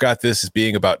 But I've got this as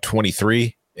being about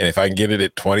 23. And if I can get it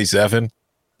at 27,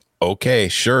 okay,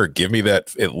 sure. Give me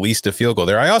that at least a field goal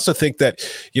there. I also think that,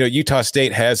 Utah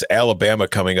State has Alabama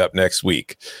coming up next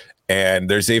week. And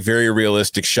there's a very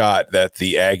realistic shot that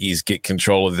the Aggies get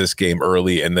control of this game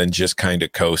early and then just kind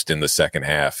of coast in the second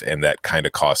half. And that kind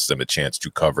of costs them a chance to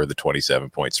cover the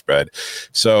 27-point spread.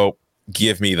 So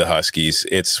give me the Huskies.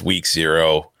 It's week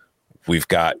 0. We've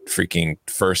got freaking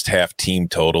first half team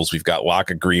totals. We've got lock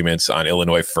agreements on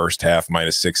Illinois first half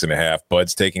minus 6.5.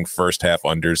 Bud's taking first half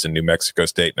unders in New Mexico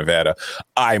State, Nevada.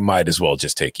 I might as well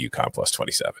just take UConn plus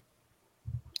 27.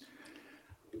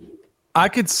 I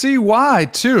could see why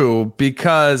too,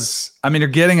 because you're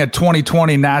getting a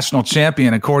 2020 national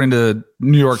champion according to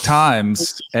New York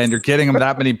Times, and you're getting them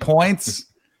that many points.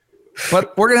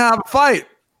 But we're gonna have a fight.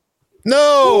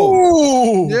 No.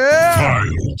 Ooh. Yeah.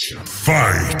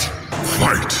 Fight.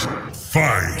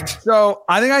 So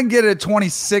I think I can get it at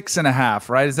 26.5,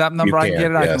 right? Is that the number I can get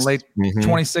it? Yes. I can lay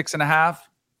 26.5.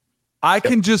 I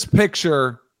can just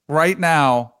picture right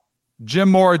now Jim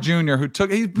Mora Jr., who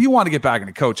he wanted to get back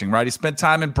into coaching, right? He spent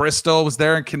time in Bristol, was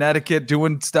there in Connecticut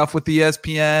doing stuff with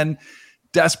ESPN,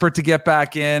 desperate to get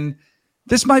back in.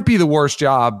 This might be the worst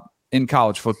job in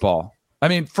college football.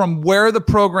 From where the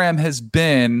program has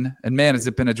been, and man, has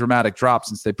it been a dramatic drop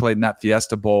since they played in that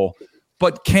Fiesta Bowl.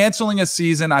 But canceling a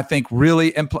season, I think,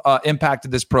 really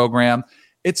impacted this program.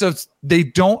 They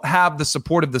don't have the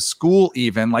support of the school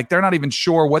even. Like, they're not even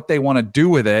sure what they want to do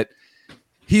with it.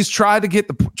 He's tried to get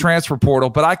the transfer portal,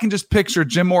 but I can just picture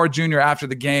Jim Mora Jr. after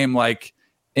the game, like,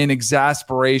 in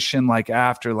exasperation,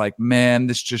 man,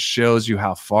 this just shows you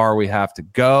how far we have to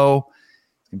go.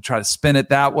 And try to spin it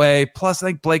that way. Plus, I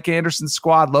think Blake Anderson's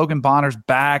squad, Logan Bonner's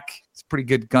back. He's a pretty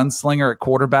good gunslinger at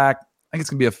quarterback. I think it's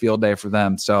going to be a field day for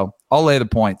them. So I'll lay the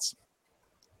points.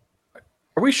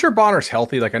 Are we sure Bonner's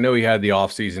healthy? I know he had the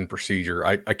offseason procedure.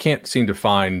 I can't seem to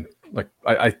find,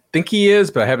 I think he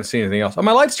is, but I haven't seen anything else. Oh,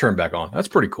 my lights turned back on. That's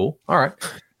pretty cool. All right.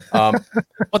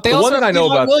 But they also I know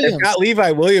about, they've got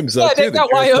Levi Williams. Yeah, they've got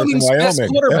Wyoming's best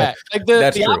quarterback. Yeah.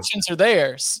 The options are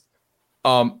theirs.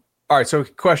 All right. So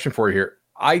question for you here.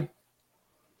 I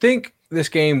think this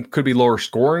game could be lower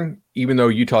scoring, even though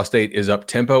Utah State is up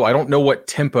tempo. I don't know what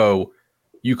tempo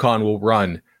UConn will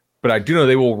run, but I do know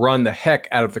they will run the heck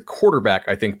out of the quarterback,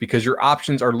 I think, because your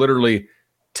options are literally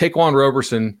Taquan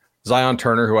Roberson, Zion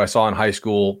Turner, who I saw in high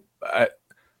school.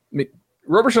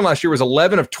 Roberson last year was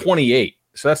 11 of 28,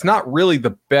 so that's not really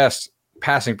the best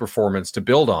passing performance to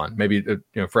build on. Maybe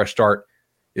a fresh start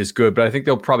is good, but I think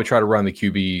they'll probably try to run the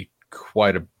QB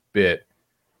quite a bit.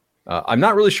 I'm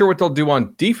not really sure what they'll do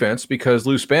on defense because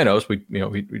Lou Spanos, we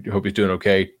hope he's doing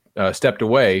okay, stepped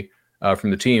away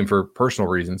from the team for personal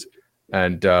reasons.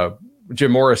 And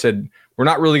Jim Mora said, we're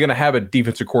not really going to have a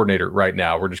defensive coordinator right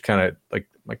now. We're just kind of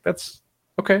like that's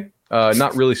okay.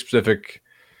 Not really specific.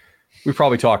 We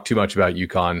probably talked too much about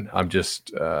UConn. I'm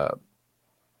just I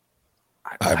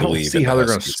believe don't see how they're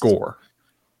going to score.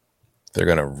 They're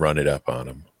going to run it up on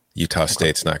them. Utah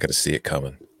State's not going to see it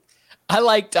coming. I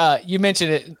liked you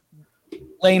mentioned it.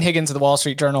 Lane Higgins of the Wall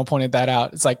Street Journal pointed that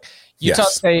out. It's like Utah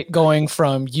State going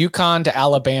from UConn to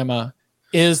Alabama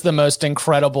is the most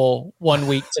incredible 1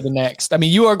 week to the next. I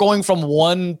mean, you are going from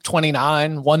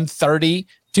 129, 130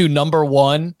 to number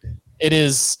one. It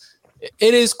is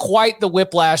quite the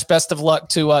whiplash. Best of luck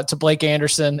to Blake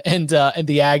Anderson and the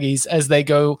Aggies as they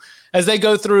go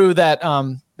through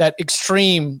that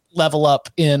extreme level up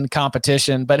in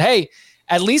competition. But hey,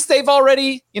 at least they've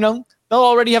already, they'll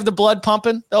already have the blood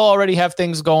pumping. They'll already have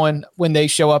things going when they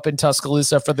show up in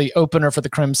Tuscaloosa for the opener for the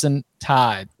Crimson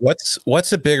Tide.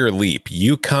 What's a bigger leap,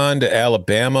 UConn to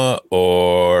Alabama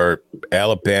or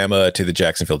Alabama to the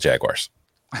Jacksonville Jaguars?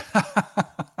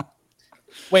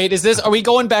 Wait, are we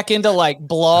going back into like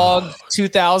blog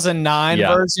 2009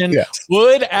 version? Yeah.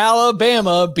 Would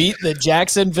Alabama beat the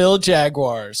Jacksonville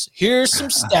Jaguars? Here's some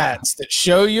stats that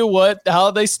show you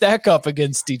how they stack up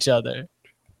against each other.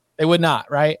 They would not,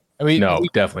 right? No,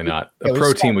 definitely not. A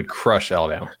pro team would crush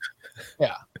Alabama.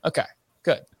 Yeah. Okay.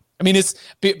 Good. I mean, it's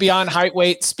beyond height,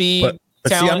 weight, speed.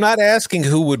 But see, I'm not asking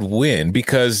who would win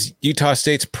because Utah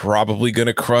State's probably going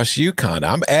to crush UConn.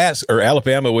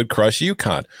 Alabama would crush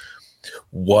UConn.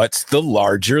 What's the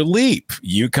larger leap,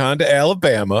 UConn to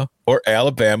Alabama or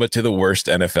Alabama to the worst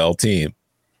NFL team?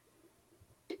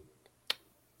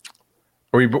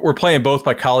 We're playing both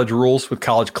by college rules with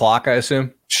college clock, I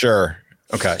assume. Sure.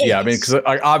 Okay. Yeah. I mean, because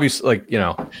obviously,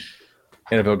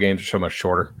 NFL games are so much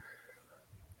shorter.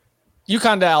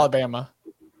 UConn to Alabama.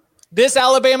 This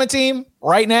Alabama team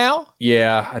right now?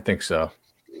 Yeah, I think so.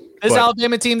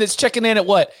 Alabama team that's checking in at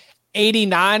what?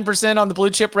 89% on the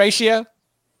blue chip ratio?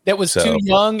 That was too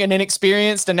young and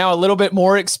inexperienced and now a little bit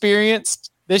more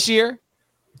experienced this year?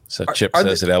 So Chip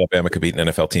says that Alabama could beat an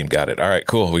NFL team. Got it. All right,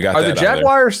 cool. We got that. Are the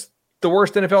Jaguars the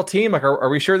worst NFL team? Like, are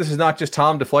we sure this is not just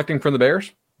Tom deflecting from the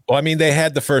Bears? Well, I mean, they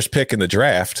had the first pick in the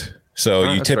draft.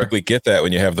 So you typically get that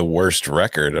when you have the worst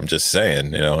record. I'm just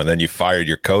saying, and then you fired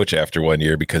your coach after 1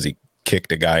 year because he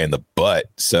kicked a guy in the butt.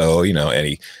 So, and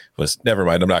he was, never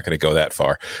mind. I'm not going to go that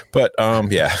far. But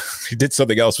he did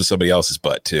something else with somebody else's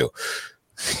butt too.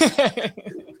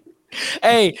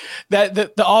 Hey,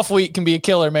 the off week can be a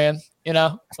killer, man.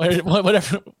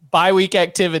 Whatever bye week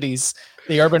activities,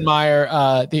 the Urban Meyer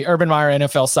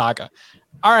NFL saga.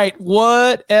 All right,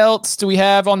 what else do we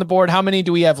have on the board? How many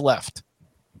do we have left?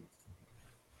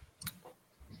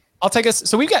 I'll take us.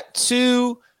 So we've got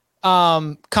two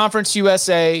Conference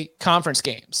USA conference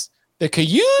games. The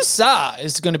Cayusa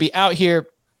is going to be out here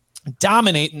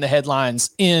dominating the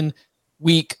headlines in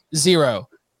week 0.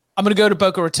 I'm going to go to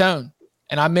Boca Raton.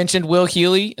 And I mentioned Will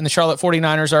Healy and the Charlotte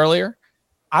 49ers earlier.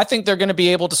 I think they're going to be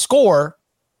able to score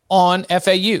on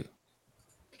FAU.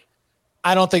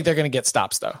 I don't think they're going to get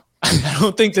stops, though. I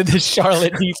don't think that this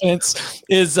Charlotte defense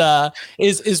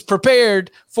is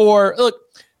prepared for. Look,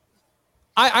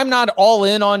 I'm not all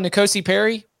in on N'Kosi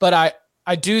Perry, but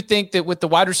I do think that with the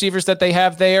wide receivers that they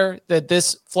have there, that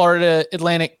this Florida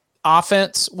Atlantic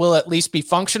offense will at least be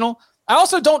functional. I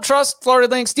also don't trust Florida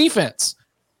Atlantic's defense,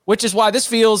 which is why this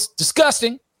feels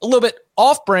disgusting, a little bit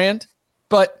off-brand,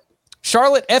 but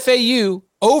Charlotte FAU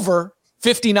over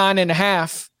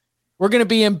 59.5. We're going to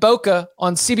be in Boca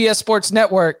on CBS Sports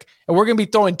Network, and we're going to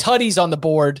be throwing tutties on the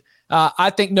board. I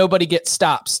think nobody gets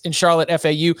stops in Charlotte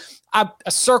FAU. I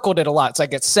circled it a lot. It's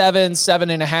like at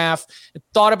 7.5.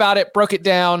 Thought about it, broke it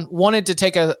down, wanted to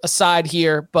take a side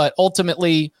here, but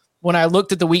ultimately, when I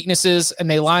looked at the weaknesses and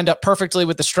they lined up perfectly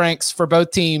with the strengths for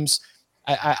both teams,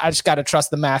 I just got to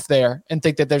trust the math there and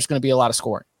think that there's going to be a lot of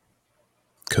scoring.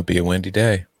 Could be a windy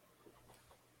day.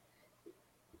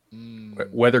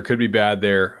 Weather could be bad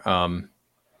there. I'm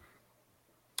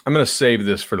going to save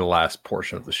this for the last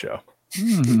portion of the show.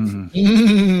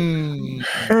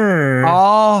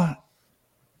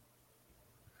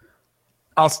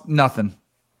 Nothing.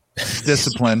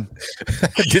 Discipline.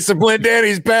 Discipline.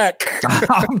 Danny's back.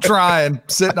 I'm trying.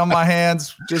 Sitting on my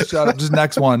hands. Just shut up. Just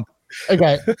next one.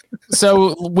 Okay.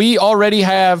 So we already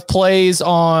have plays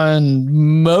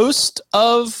on most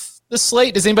of the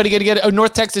slate. Does anybody get it? Oh,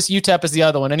 North Texas UTEP is the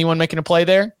other one. Anyone making a play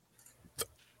there?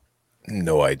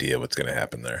 No idea what's going to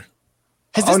happen there.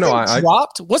 Has this thing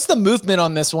dropped? What's the movement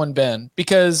on this one been?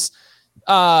 Because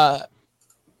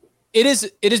it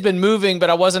has been moving, but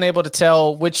I wasn't able to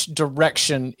tell which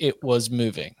direction it was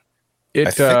moving.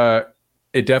 It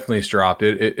It definitely has dropped.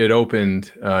 It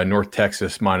opened North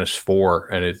Texas -4,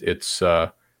 and it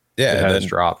has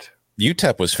dropped.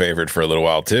 UTEP was favored for a little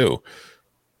while too.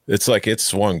 It's like it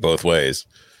swung both ways.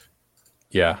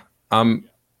 Yeah, I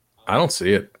don't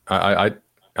see it. I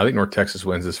think North Texas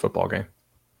wins this football game.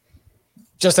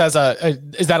 Just as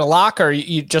is that a lock or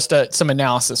you just some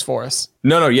analysis for us?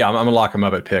 No, yeah, I'm gonna lock them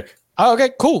up at pick. Oh,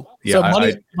 okay, cool. Yeah,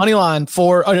 so money line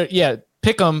for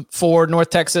pick them for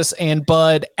North Texas and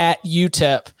Bud at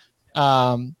UTEP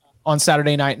on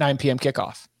Saturday night, 9 p.m.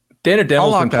 kickoff. Dana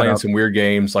Devil's been playing some weird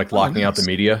games like locking out the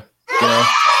media, you know.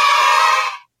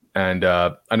 And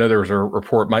I know there was a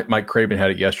report. Mike Craven had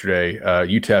it yesterday.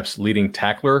 UTEP's leading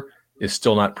tackler is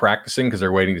still not practicing because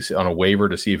they're waiting to see on a waiver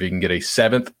to see if he can get a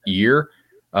 7th year.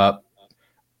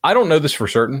 I don't know this for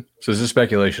certain, so this is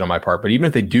speculation on my part. But even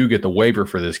if they do get the waiver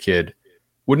for this kid,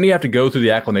 wouldn't he have to go through the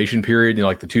acclimation period? You know,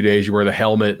 like the 2 days you wear the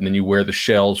helmet and then you wear the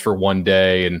shells for 1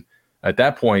 day. And at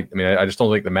that point, I mean, I just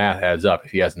don't think the math adds up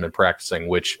if he hasn't been practicing,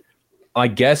 which I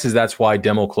guess that's why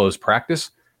Demo closed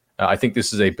practice. I think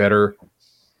this is a better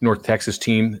North Texas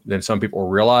team than some people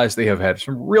realize. They have had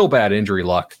some real bad injury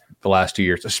luck the last 2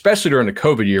 years, especially during the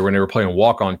COVID year when they were playing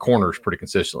walk-on corners pretty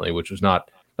consistently, which was not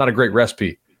a great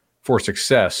recipe for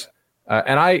success.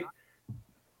 And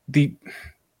the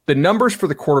numbers for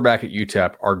the quarterback at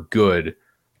UTEP are good,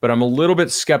 but I'm a little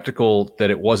bit skeptical that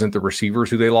it wasn't the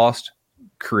receivers who they lost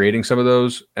creating some of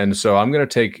those. And so I'm going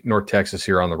to take North Texas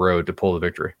here on the road to pull the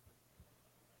victory.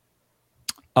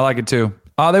 I like it too.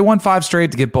 They won 5 straight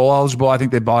to get bowl eligible. I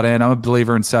think they bought in. I'm a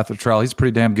believer in Seth Luttrell. He's a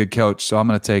pretty damn good coach. So I'm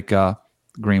going to take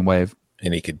Green Wave.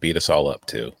 And he could beat us all up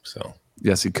too. So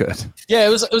yes, he could. Yeah, it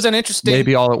was an interesting.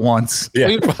 Maybe all at once.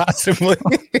 Yeah, possibly.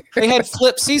 They had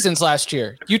flip seasons last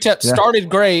year. UTEP started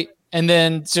great and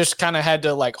then just kind of had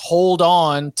to like hold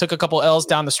on, took a couple L's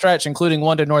down the stretch, including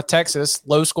one to North Texas,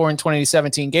 low scoring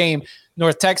 2017 game.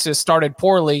 North Texas started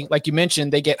poorly. Like you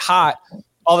mentioned, they get hot.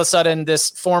 All of a sudden, this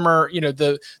former,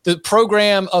 the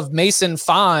program of Mason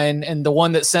Fine and the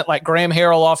one that sent like Graham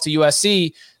Harrell off to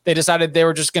USC, they decided they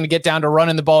were just going to get down to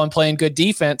running the ball and playing good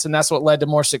defense, and that's what led to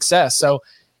more success. So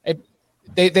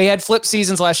they had flip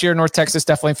seasons last year. North Texas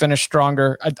definitely finished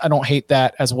stronger. I don't hate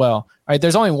that as well. All right,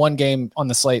 there's only one game on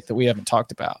the slate that we haven't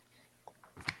talked about.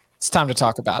 It's time to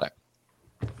talk about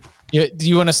it. Do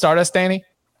you want to start us, Danny?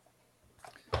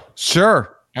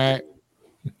 Sure. All right.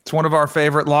 It's one of our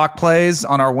favorite lock plays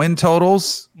on our win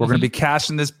totals. We're going to be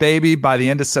cashing this baby by the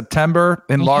end of September,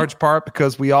 in large part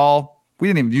because we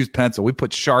didn't even use pencil. We put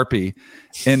Sharpie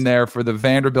in there for the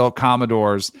Vanderbilt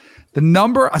Commodores. The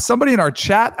number, somebody in our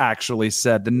chat actually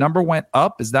said the number went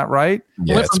up. Is that right?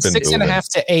 Yeah, it went from 6.5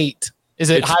 to 8. Is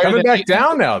it higher? Coming back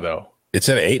down now, though. It's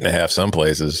at 8.5 some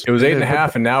places. It was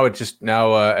 8.5, and now it just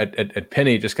at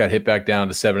Penny just got hit back down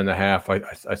to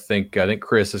 7.5. I think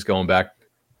Chris is going back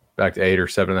to 8 or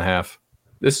 7.5.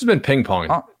 This has been ping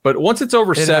pong, but once it's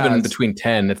over 7 between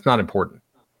 10, it's not important.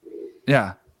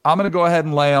 Yeah, I'm going to go ahead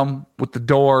and lay them with the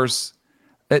doors.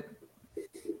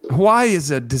 Hawaii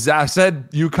is a disaster. I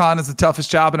said UConn is the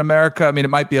toughest job in America. I mean, it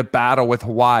might be a battle with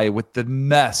Hawaii with the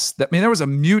mess. There was a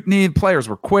mutiny. Players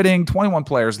were quitting. 21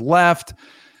 players left.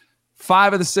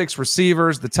 5 of the 6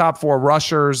 receivers, the top 4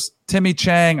 rushers. Timmy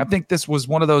Chang. I think this was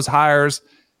one of those hires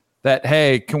that,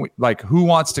 hey, can we, like, who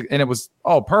wants to, and it was,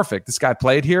 perfect. This guy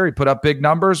played here. He put up big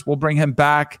numbers. We'll bring him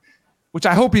back, which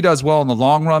I hope he does well in the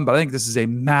long run. But I think this is a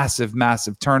massive,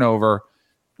 massive turnover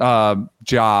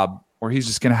job where he's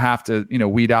just going to have to,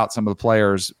 weed out some of the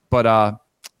players. But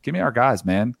give me our guys,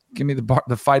 man. Give me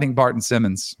the fighting Barton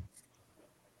Simmons.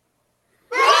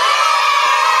 Come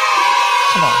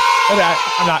on.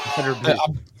 I'm not.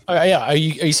 Yeah. Are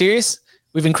you serious?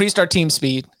 We've increased our team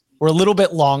speed. We're a little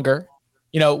bit longer.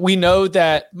 We know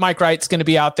that Mike Wright's going to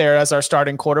be out there as our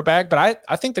starting quarterback, but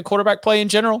I think the quarterback play in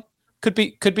general could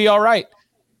be all right.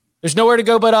 There's nowhere to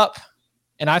go but up,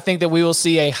 and I think that we will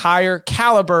see a higher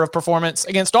caliber of performance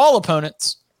against all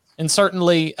opponents, and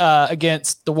certainly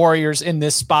against the Warriors in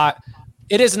this spot.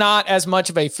 It is not as much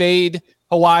of a fade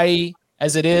Hawaii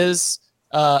as it is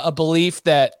a belief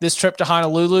that this trip to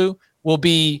Honolulu will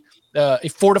be a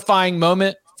fortifying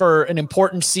moment for an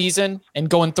important season and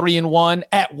going 3-1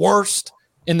 at worst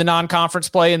in the non-conference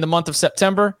play in the month of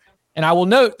September. And I will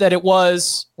note that it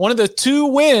was one of the 2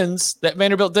 wins that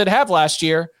Vanderbilt did have last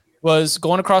year was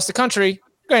going across the country,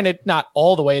 granted not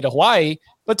all the way to Hawaii,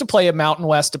 but to play a Mountain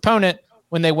West opponent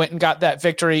when they went and got that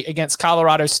victory against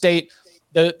Colorado State.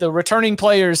 The returning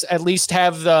players at least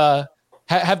have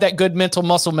that good mental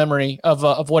muscle memory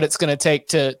of what it's going to take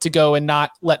to go and not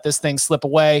let this thing slip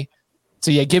away. So,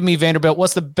 yeah, give me Vanderbilt.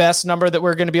 What's the best number that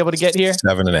we're going to be able to get here?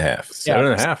 7.5.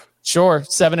 7.5. Sure,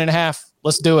 7.5.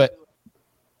 Let's do it.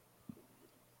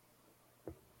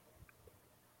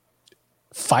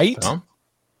 fight?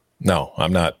 No,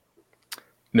 I'm not.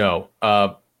 No.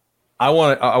 I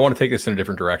want to take this in a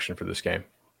different direction for this game.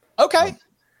 Okay.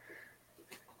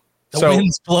 The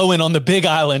wind's blowing on the Big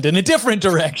Island in a different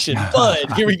direction,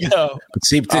 but here we go. But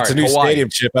see, it's a new stadium,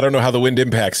 Chip. I don't know how the wind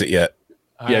impacts it yet.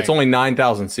 It's only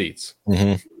 9,000 seats.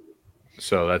 Mm-hmm.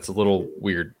 So that's a little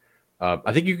weird.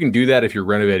 I think you can do that if you're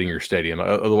renovating your stadium.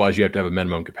 Otherwise, you have to have a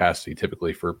minimum capacity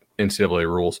typically for NCAA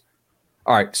rules.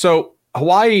 All right. So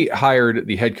Hawaii hired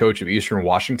the head coach of Eastern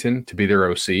Washington to be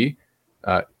their OC.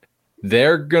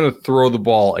 They're going to throw the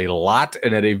ball a lot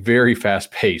and at a very fast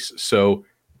pace. So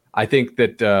I think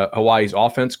that Hawaii's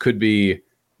offense could be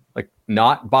like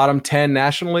not bottom 10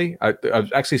 nationally.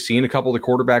 I've actually seen a couple of the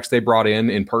quarterbacks they brought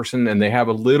in person, and they have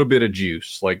a little bit of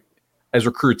juice. Like as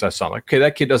recruits, I saw like, okay,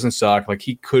 that kid doesn't suck. Like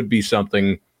he could be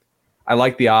something. I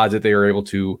like the odds that they are able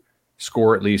to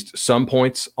score at least some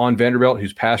points on Vanderbilt,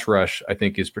 whose pass rush I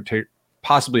think is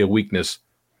possibly a weakness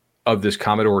of this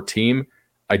Commodore team.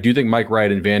 I do think Mike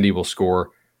Wright and Vandy will score.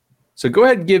 So go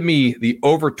ahead and give me the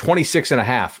over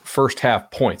 26.5 first half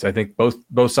points. I think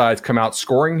both sides come out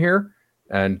scoring here.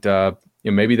 And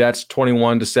maybe that's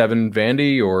 21-7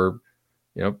 Vandy, or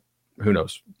who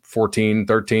knows,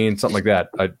 14-13, something like that.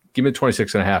 Give me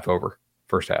 26.5 over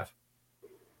first half.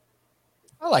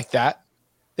 I like that.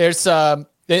 There's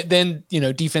then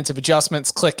defensive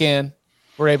adjustments click in.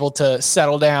 We're able to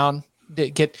settle down,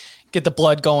 get the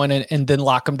blood going, and then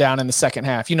lock them down in the second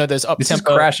half. Those up tempo. This is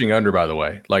crashing under, by the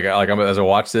way. Like as I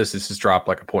watch this has dropped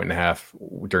like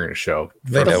 1.5 during the show.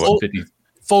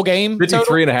 Full game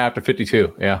 53.5 to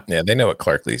 52. Yeah. Yeah. They know what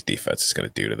Clark-Lee's defense is going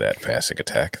to do to that passing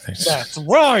attack. That's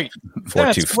right.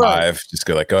 4-2-5. Just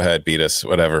go ahead, beat us,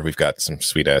 whatever. We've got some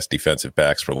sweet ass defensive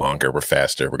backs. We're longer. We're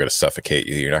faster. We're going to suffocate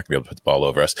you. You're not going to be able to put the ball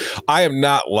over us. I am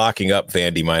not locking up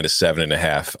Vandy minus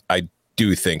 7.5. I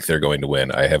do think they're going to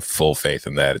win. I have full faith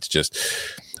in that. It's just,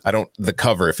 the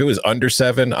cover. If it was under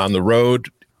 7 on the road,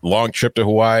 long trip to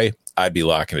Hawaii, I'd be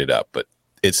locking it up. But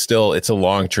it's a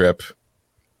long trip.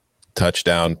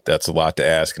 Touchdown, that's a lot to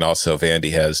ask. And also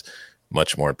Vandy has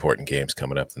much more important games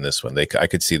coming up than this one. I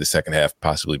could see the second half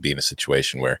possibly being a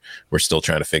situation where we're still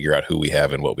trying to figure out who we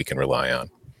have and what we can rely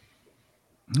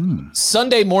on.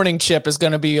 Sunday morning Chip is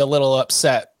going to be a little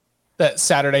upset that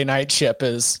Saturday night Chip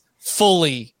is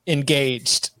fully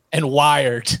engaged and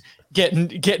wired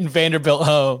getting Vanderbilt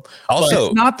home. Also,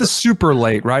 it's not the super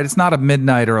late, right? It's not a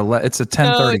midnight or it's a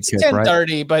 10:30 it's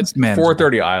 10:30, right? But it's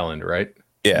 4:30 Island, right?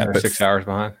 Yeah, but 6 hours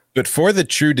behind. But for the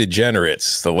true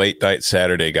degenerates, the late night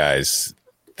Saturday guys,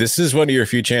 this is one of your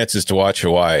few chances to watch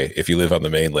Hawaii if you live on the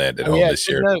mainland at home this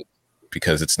year.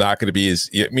 Because it's not going to be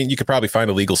you could probably find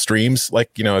illegal streams,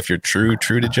 if you're true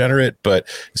degenerate. But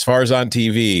as far as on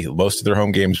TV, most of their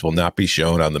home games will not be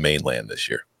shown on the mainland this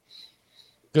year.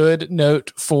 Good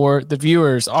note for the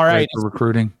viewers. All right. For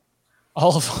recruiting.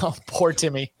 Poor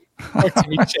Timmy. Poor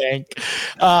Timmy Chang.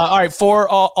 All right. For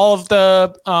all of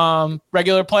the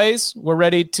regular plays, we're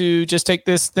ready to just take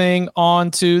this thing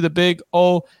on to the big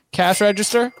old cash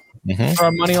register for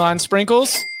our money line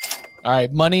sprinkles. All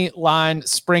right. Money line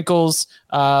sprinkles.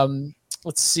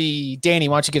 Let's see. Danny,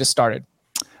 why don't you get us started?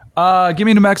 Give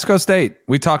me New Mexico State.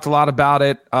 We talked a lot about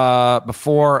it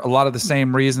before, a lot of the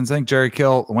same reasons. I think Jerry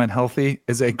Kill, when healthy,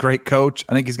 is a great coach.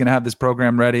 I think he's going to have this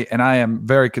program ready, and I am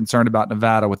very concerned about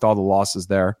Nevada with all the losses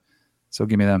there. So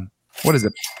give me them. What is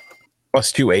it?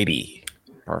 Plus 280.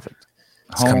 Perfect.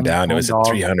 It's come down. It was at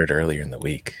 300 earlier in the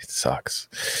week. It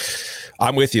sucks.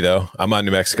 I'm with you, though. I'm on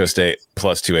New Mexico State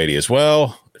plus 280 as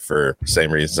well for the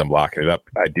same reasons I'm locking it up.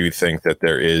 I do think that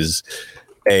there is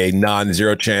a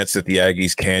non-zero chance that the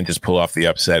Aggies can just pull off the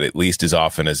upset at least as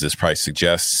often as this price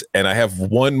suggests. And I have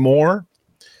one more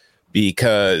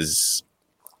because,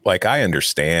 I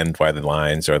understand why the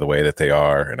lines are the way that they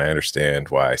are, and I understand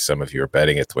why some of you are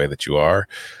betting it the way that you are.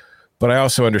 But I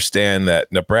also understand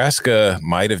that Nebraska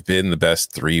might have been the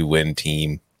best 3-win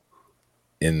team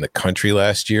in the country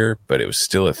last year, but it was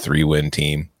still a 3-win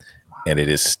team. And it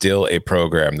is still a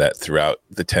program that throughout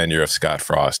the tenure of Scott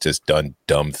Frost has done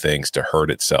dumb things to hurt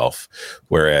itself.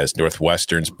 Whereas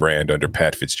Northwestern's brand under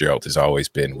Pat Fitzgerald has always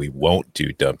been, we won't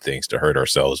do dumb things to hurt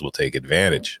ourselves. We'll take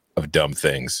advantage of dumb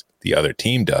things the other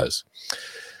team does.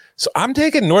 So I'm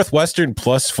taking Northwestern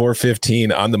plus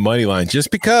 415 on the money line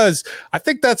just because I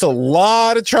think that's a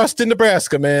lot of trust in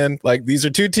Nebraska, man. These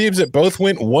are two teams that both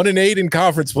went 1-8 in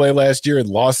conference play last year and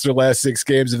lost their last 6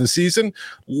 games of the season.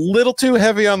 Little too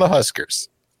heavy on the Huskers.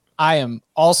 I am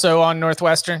also on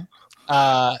Northwestern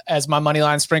as my money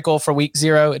line sprinkle for week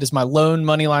 0. It is my lone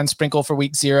money line sprinkle for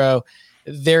week 0.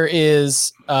 There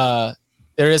is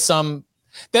some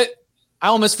that I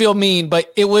almost feel mean,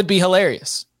 but it would be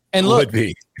hilarious And look, Would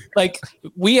be. like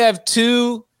we have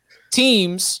 2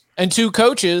 teams and 2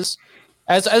 coaches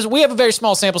as we have a very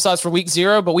small sample size for week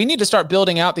 0, but we need to start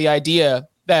building out the idea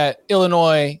that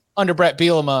Illinois under Brett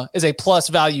Bielema is a plus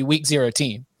value week 0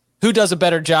 team. Who does a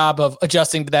better job of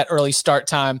adjusting to that early start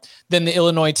time than the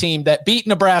Illinois team that beat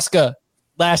Nebraska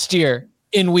last year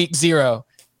in week 0?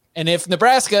 And if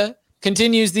Nebraska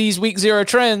continues these week 0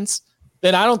 trends,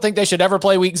 then I don't think they should ever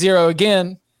play week 0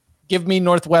 again. Give me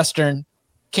Northwestern.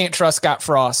 Can't trust Scott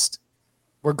Frost.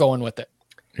 We're going with it.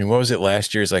 And what was it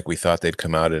last year? It's like we thought they'd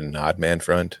come out in an odd man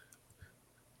front,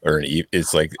 or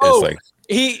it's like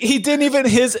he didn't even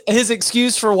his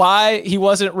excuse for why he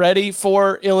wasn't ready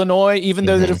for Illinois, even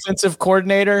though the defensive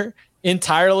coordinator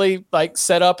entirely like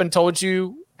set up and told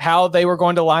you how they were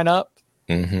going to line up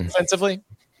defensively.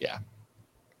 Yeah.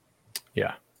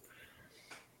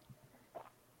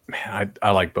 Man,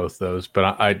 I like both those, but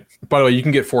I by the way, you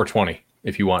can get 420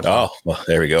 if you want. Oh, well,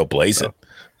 there we go. Blaze it.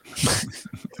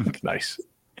 Nice.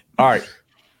 All right.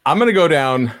 I'm going to go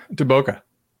down to Boca.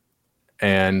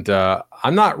 And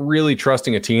I'm not really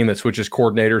trusting a team that switches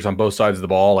coordinators on both sides of the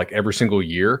ball like every single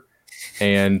year.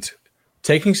 And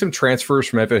taking some transfers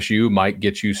from FSU might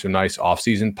get you some nice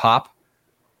offseason pop.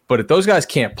 But if those guys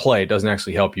can't play, it doesn't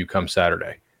actually help you come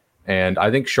Saturday. And I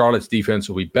think Charlotte's defense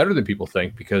will be better than people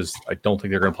think, because I don't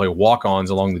think they're going to play walk-ons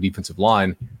along the defensive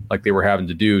line like they were having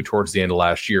to do towards the end of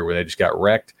last year where they just got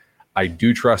wrecked. I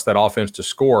do trust that offense to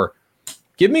score.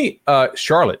 Give me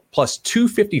Charlotte plus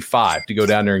 255 to go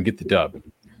down there and get the dub.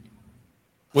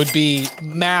 Would be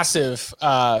massive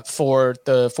for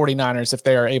the 49ers if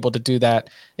they are able to do that.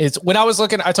 It's when I was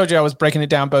looking, I told you I was breaking it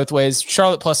down both ways.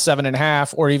 Charlotte plus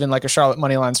 7.5, or even like a Charlotte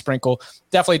money line sprinkle.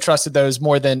 Definitely trusted those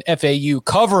more than FAU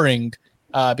covering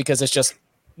because it's just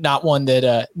not one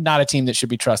that not a team that should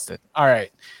be trusted. All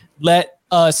right, let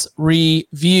us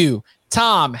review.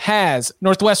 Tom has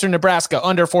Northwestern Nebraska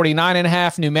under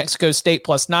 49.5, New Mexico State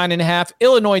plus 9.5,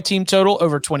 Illinois team total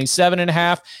over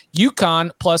 27.5, UConn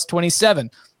plus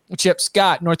 27. Chip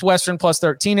Scott, Northwestern plus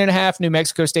 13.5, New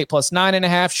Mexico State plus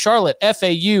 9.5, Charlotte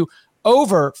FAU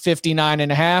over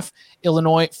 59.5,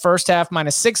 Illinois first half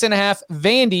minus 6.5,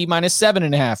 Vandy minus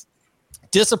 7.5.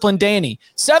 Discipline Danny,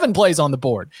 7 plays on the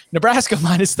board. Nebraska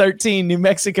minus 13, New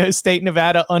Mexico State,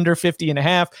 Nevada under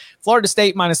 50.5, Florida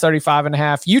State minus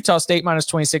 35.5, Utah State minus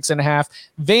 26.5,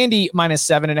 Vandy minus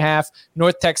 7.5,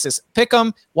 North Texas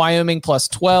Pick'em, Wyoming plus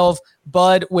 12,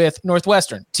 Bud with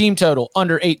Northwestern team total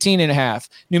under 18.5,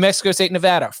 New Mexico State,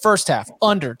 Nevada first half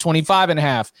under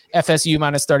 25.5, FSU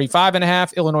minus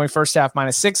 35.5, Illinois first half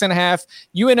minus 6.5,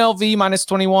 UNLV minus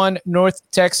 21, North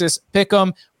Texas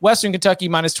Pick'em, Western Kentucky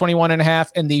minus 21.5,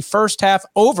 and the first half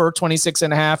over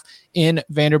 26.5 in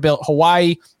Vanderbilt,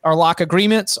 Hawaii. Our lock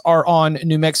agreements are on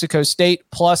New Mexico State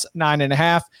plus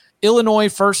 9.5,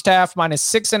 Illinois first half minus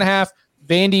 6.5,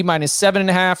 Vandy minus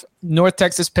 7.5, North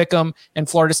Texas Pick'em, and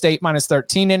Florida State minus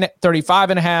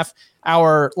 35.5.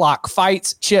 Our lock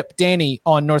fights: Chip, Danny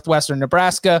on Northwestern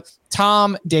Nebraska,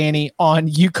 Tom, Danny on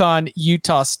UConn,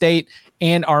 Utah State,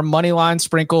 and our money line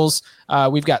sprinkles.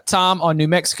 We've got Tom on New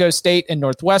Mexico State and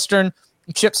Northwestern,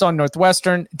 Chip's on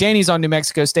Northwestern, Danny's on New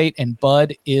Mexico State, and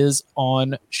Bud is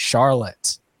on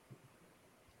Charlotte.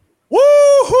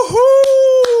 Woo-hoo-hoo!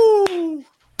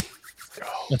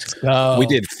 Let's go. We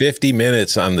did 50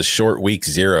 minutes on the short week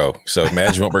 0. So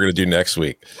imagine what we're going to do next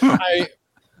week.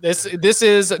 This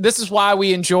is why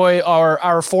we enjoy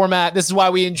our format. This is why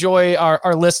we enjoy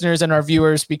our listeners and our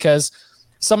viewers, because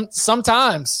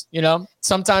sometimes you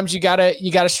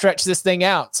gotta stretch this thing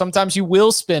out. Sometimes you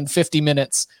will spend 50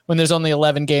 minutes when there's only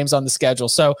 11 games on the schedule.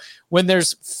 So when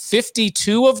there's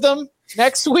 52 of them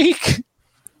next week,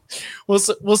 we'll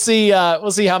see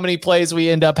how many plays we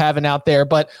end up having out there.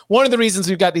 But one of the reasons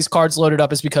we've got these cards loaded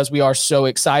up is because we are so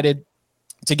excited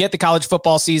to get the college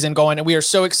football season going, and we are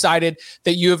so excited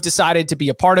that you have decided to be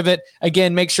a part of it.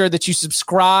 Again, make sure that you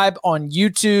subscribe on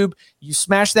YouTube, you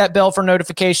smash that bell for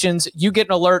notifications, you get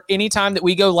an alert anytime that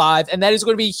we go live, and that is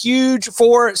going to be huge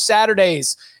for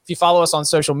Saturdays. If you follow us on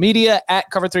social media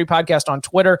at Cover 3 Podcast on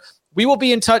Twitter, we will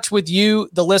be in touch with you,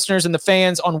 the listeners and the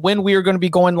fans, on when we are going to be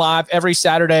going live every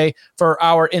Saturday for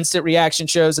our instant reaction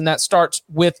shows. And that starts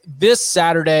with this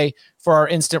Saturday for our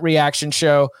instant reaction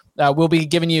show. We'll be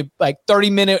giving you like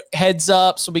 30-minute heads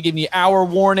ups. We'll be giving you hour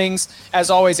warnings. As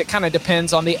always, it kind of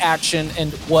depends on the action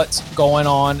and what's going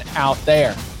on out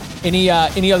there. Any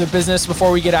other business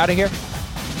before we get out of here?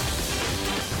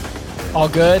 All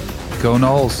good? Go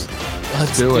Noles.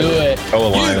 Let's do it. Go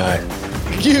Illini.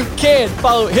 You can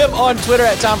follow him on Twitter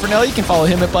at Tom Fernelli. You can follow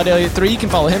him at Bud Elliott 3. You can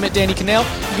follow him at Danny Cannell.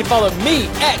 You can follow me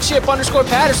at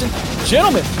Chip_Patterson.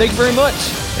 Gentlemen, thank you very much.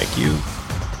 Thank you.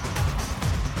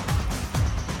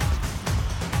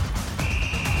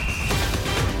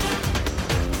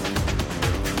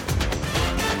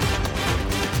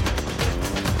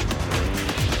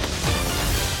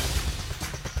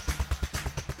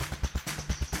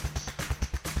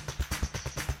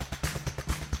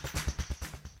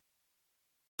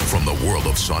 world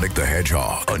of Sonic the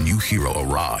Hedgehog, a new hero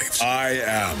arrives. I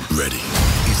am ready.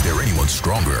 Is there anyone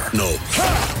stronger? No.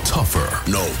 Tougher?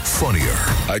 No. Funnier?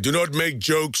 I do not make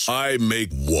jokes. I make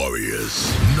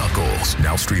warriors. Knuckles,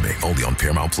 now streaming only on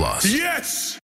Paramount Plus. Yes!